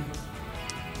 anything?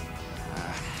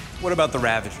 What about the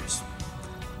Ravagers?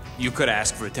 You could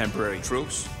ask for a temporary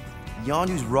truce.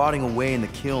 Yondu's rotting away in the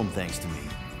kiln thanks to me.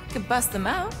 Could bust them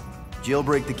out.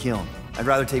 Jailbreak the kiln. I'd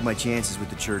rather take my chances with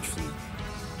the church fleet.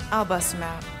 I'll bust them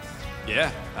out.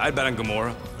 Yeah, I'd bet on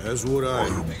Gamora. As would I.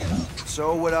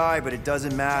 So would I, but it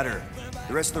doesn't matter.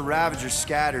 The rest of the Ravagers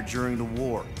scattered during the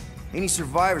war. Any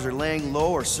survivors are laying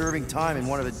low or serving time in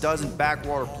one of a dozen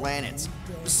backwater planets.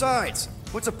 Besides,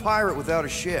 what's a pirate without a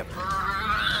ship?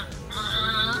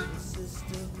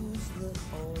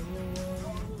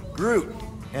 Groot,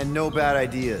 and no bad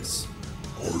ideas.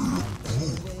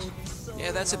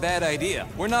 Yeah, that's a bad idea.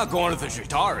 We're not going to the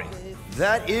Chitauri.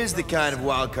 That is the kind of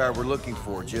wild card we're looking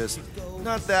for, just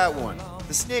not that one.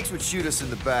 The snakes would shoot us in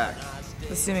the back.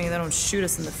 Assuming they don't shoot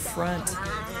us in the front.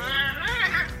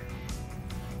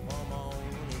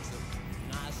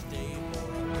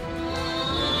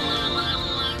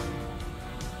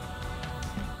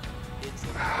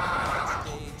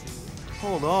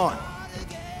 Hold on.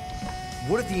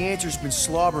 What if the answer's been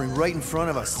slobbering right in front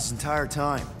of us this entire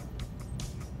time?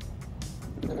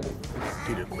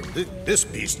 Peter Quill, this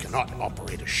beast cannot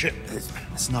operate a ship.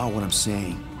 That's not what I'm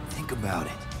saying. Think about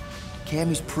it.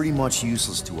 Cammy's pretty much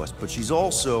useless to us, but she's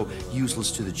also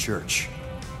useless to the church.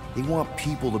 They want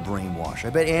people to brainwash. I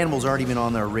bet animals aren't even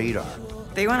on their radar.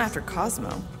 They went after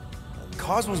Cosmo.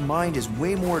 Cosmo's mind is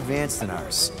way more advanced than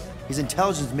ours. His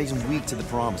intelligence makes him weak to the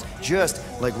promise, just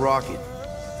like Rocket.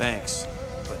 Thanks,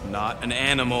 but not an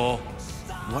animal.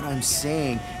 What I'm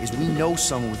saying is we know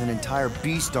someone with an entire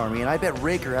beast army, and I bet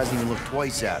Raker hasn't even looked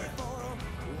twice at her.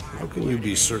 How can you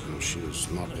be certain she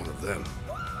is not one of them?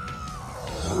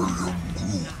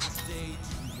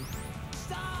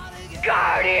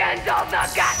 Guardians of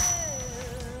the Gut!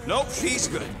 Nope, she's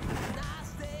good.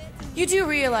 You do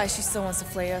realize she still wants to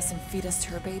flay us and feed us to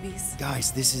her babies?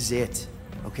 Guys, this is it.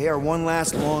 Okay, our one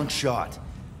last long shot.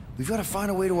 We've got to find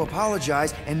a way to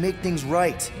apologize and make things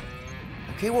right.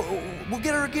 Okay, we'll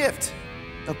get her a gift.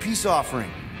 A peace offering.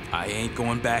 I ain't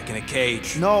going back in a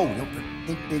cage. No,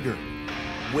 think bigger.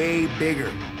 Way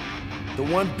bigger. The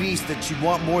one beast that she'd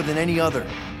want more than any other.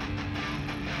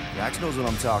 Jax knows what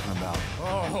I'm talking about.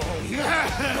 Oh,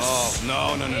 yes! Oh,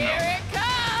 no. Here it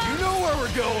comes! You know where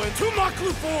we're going. To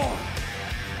Maklufor!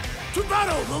 To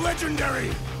battle the legendary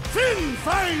Fin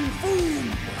Fang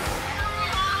Foom!